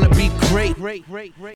 I'm tryna be great.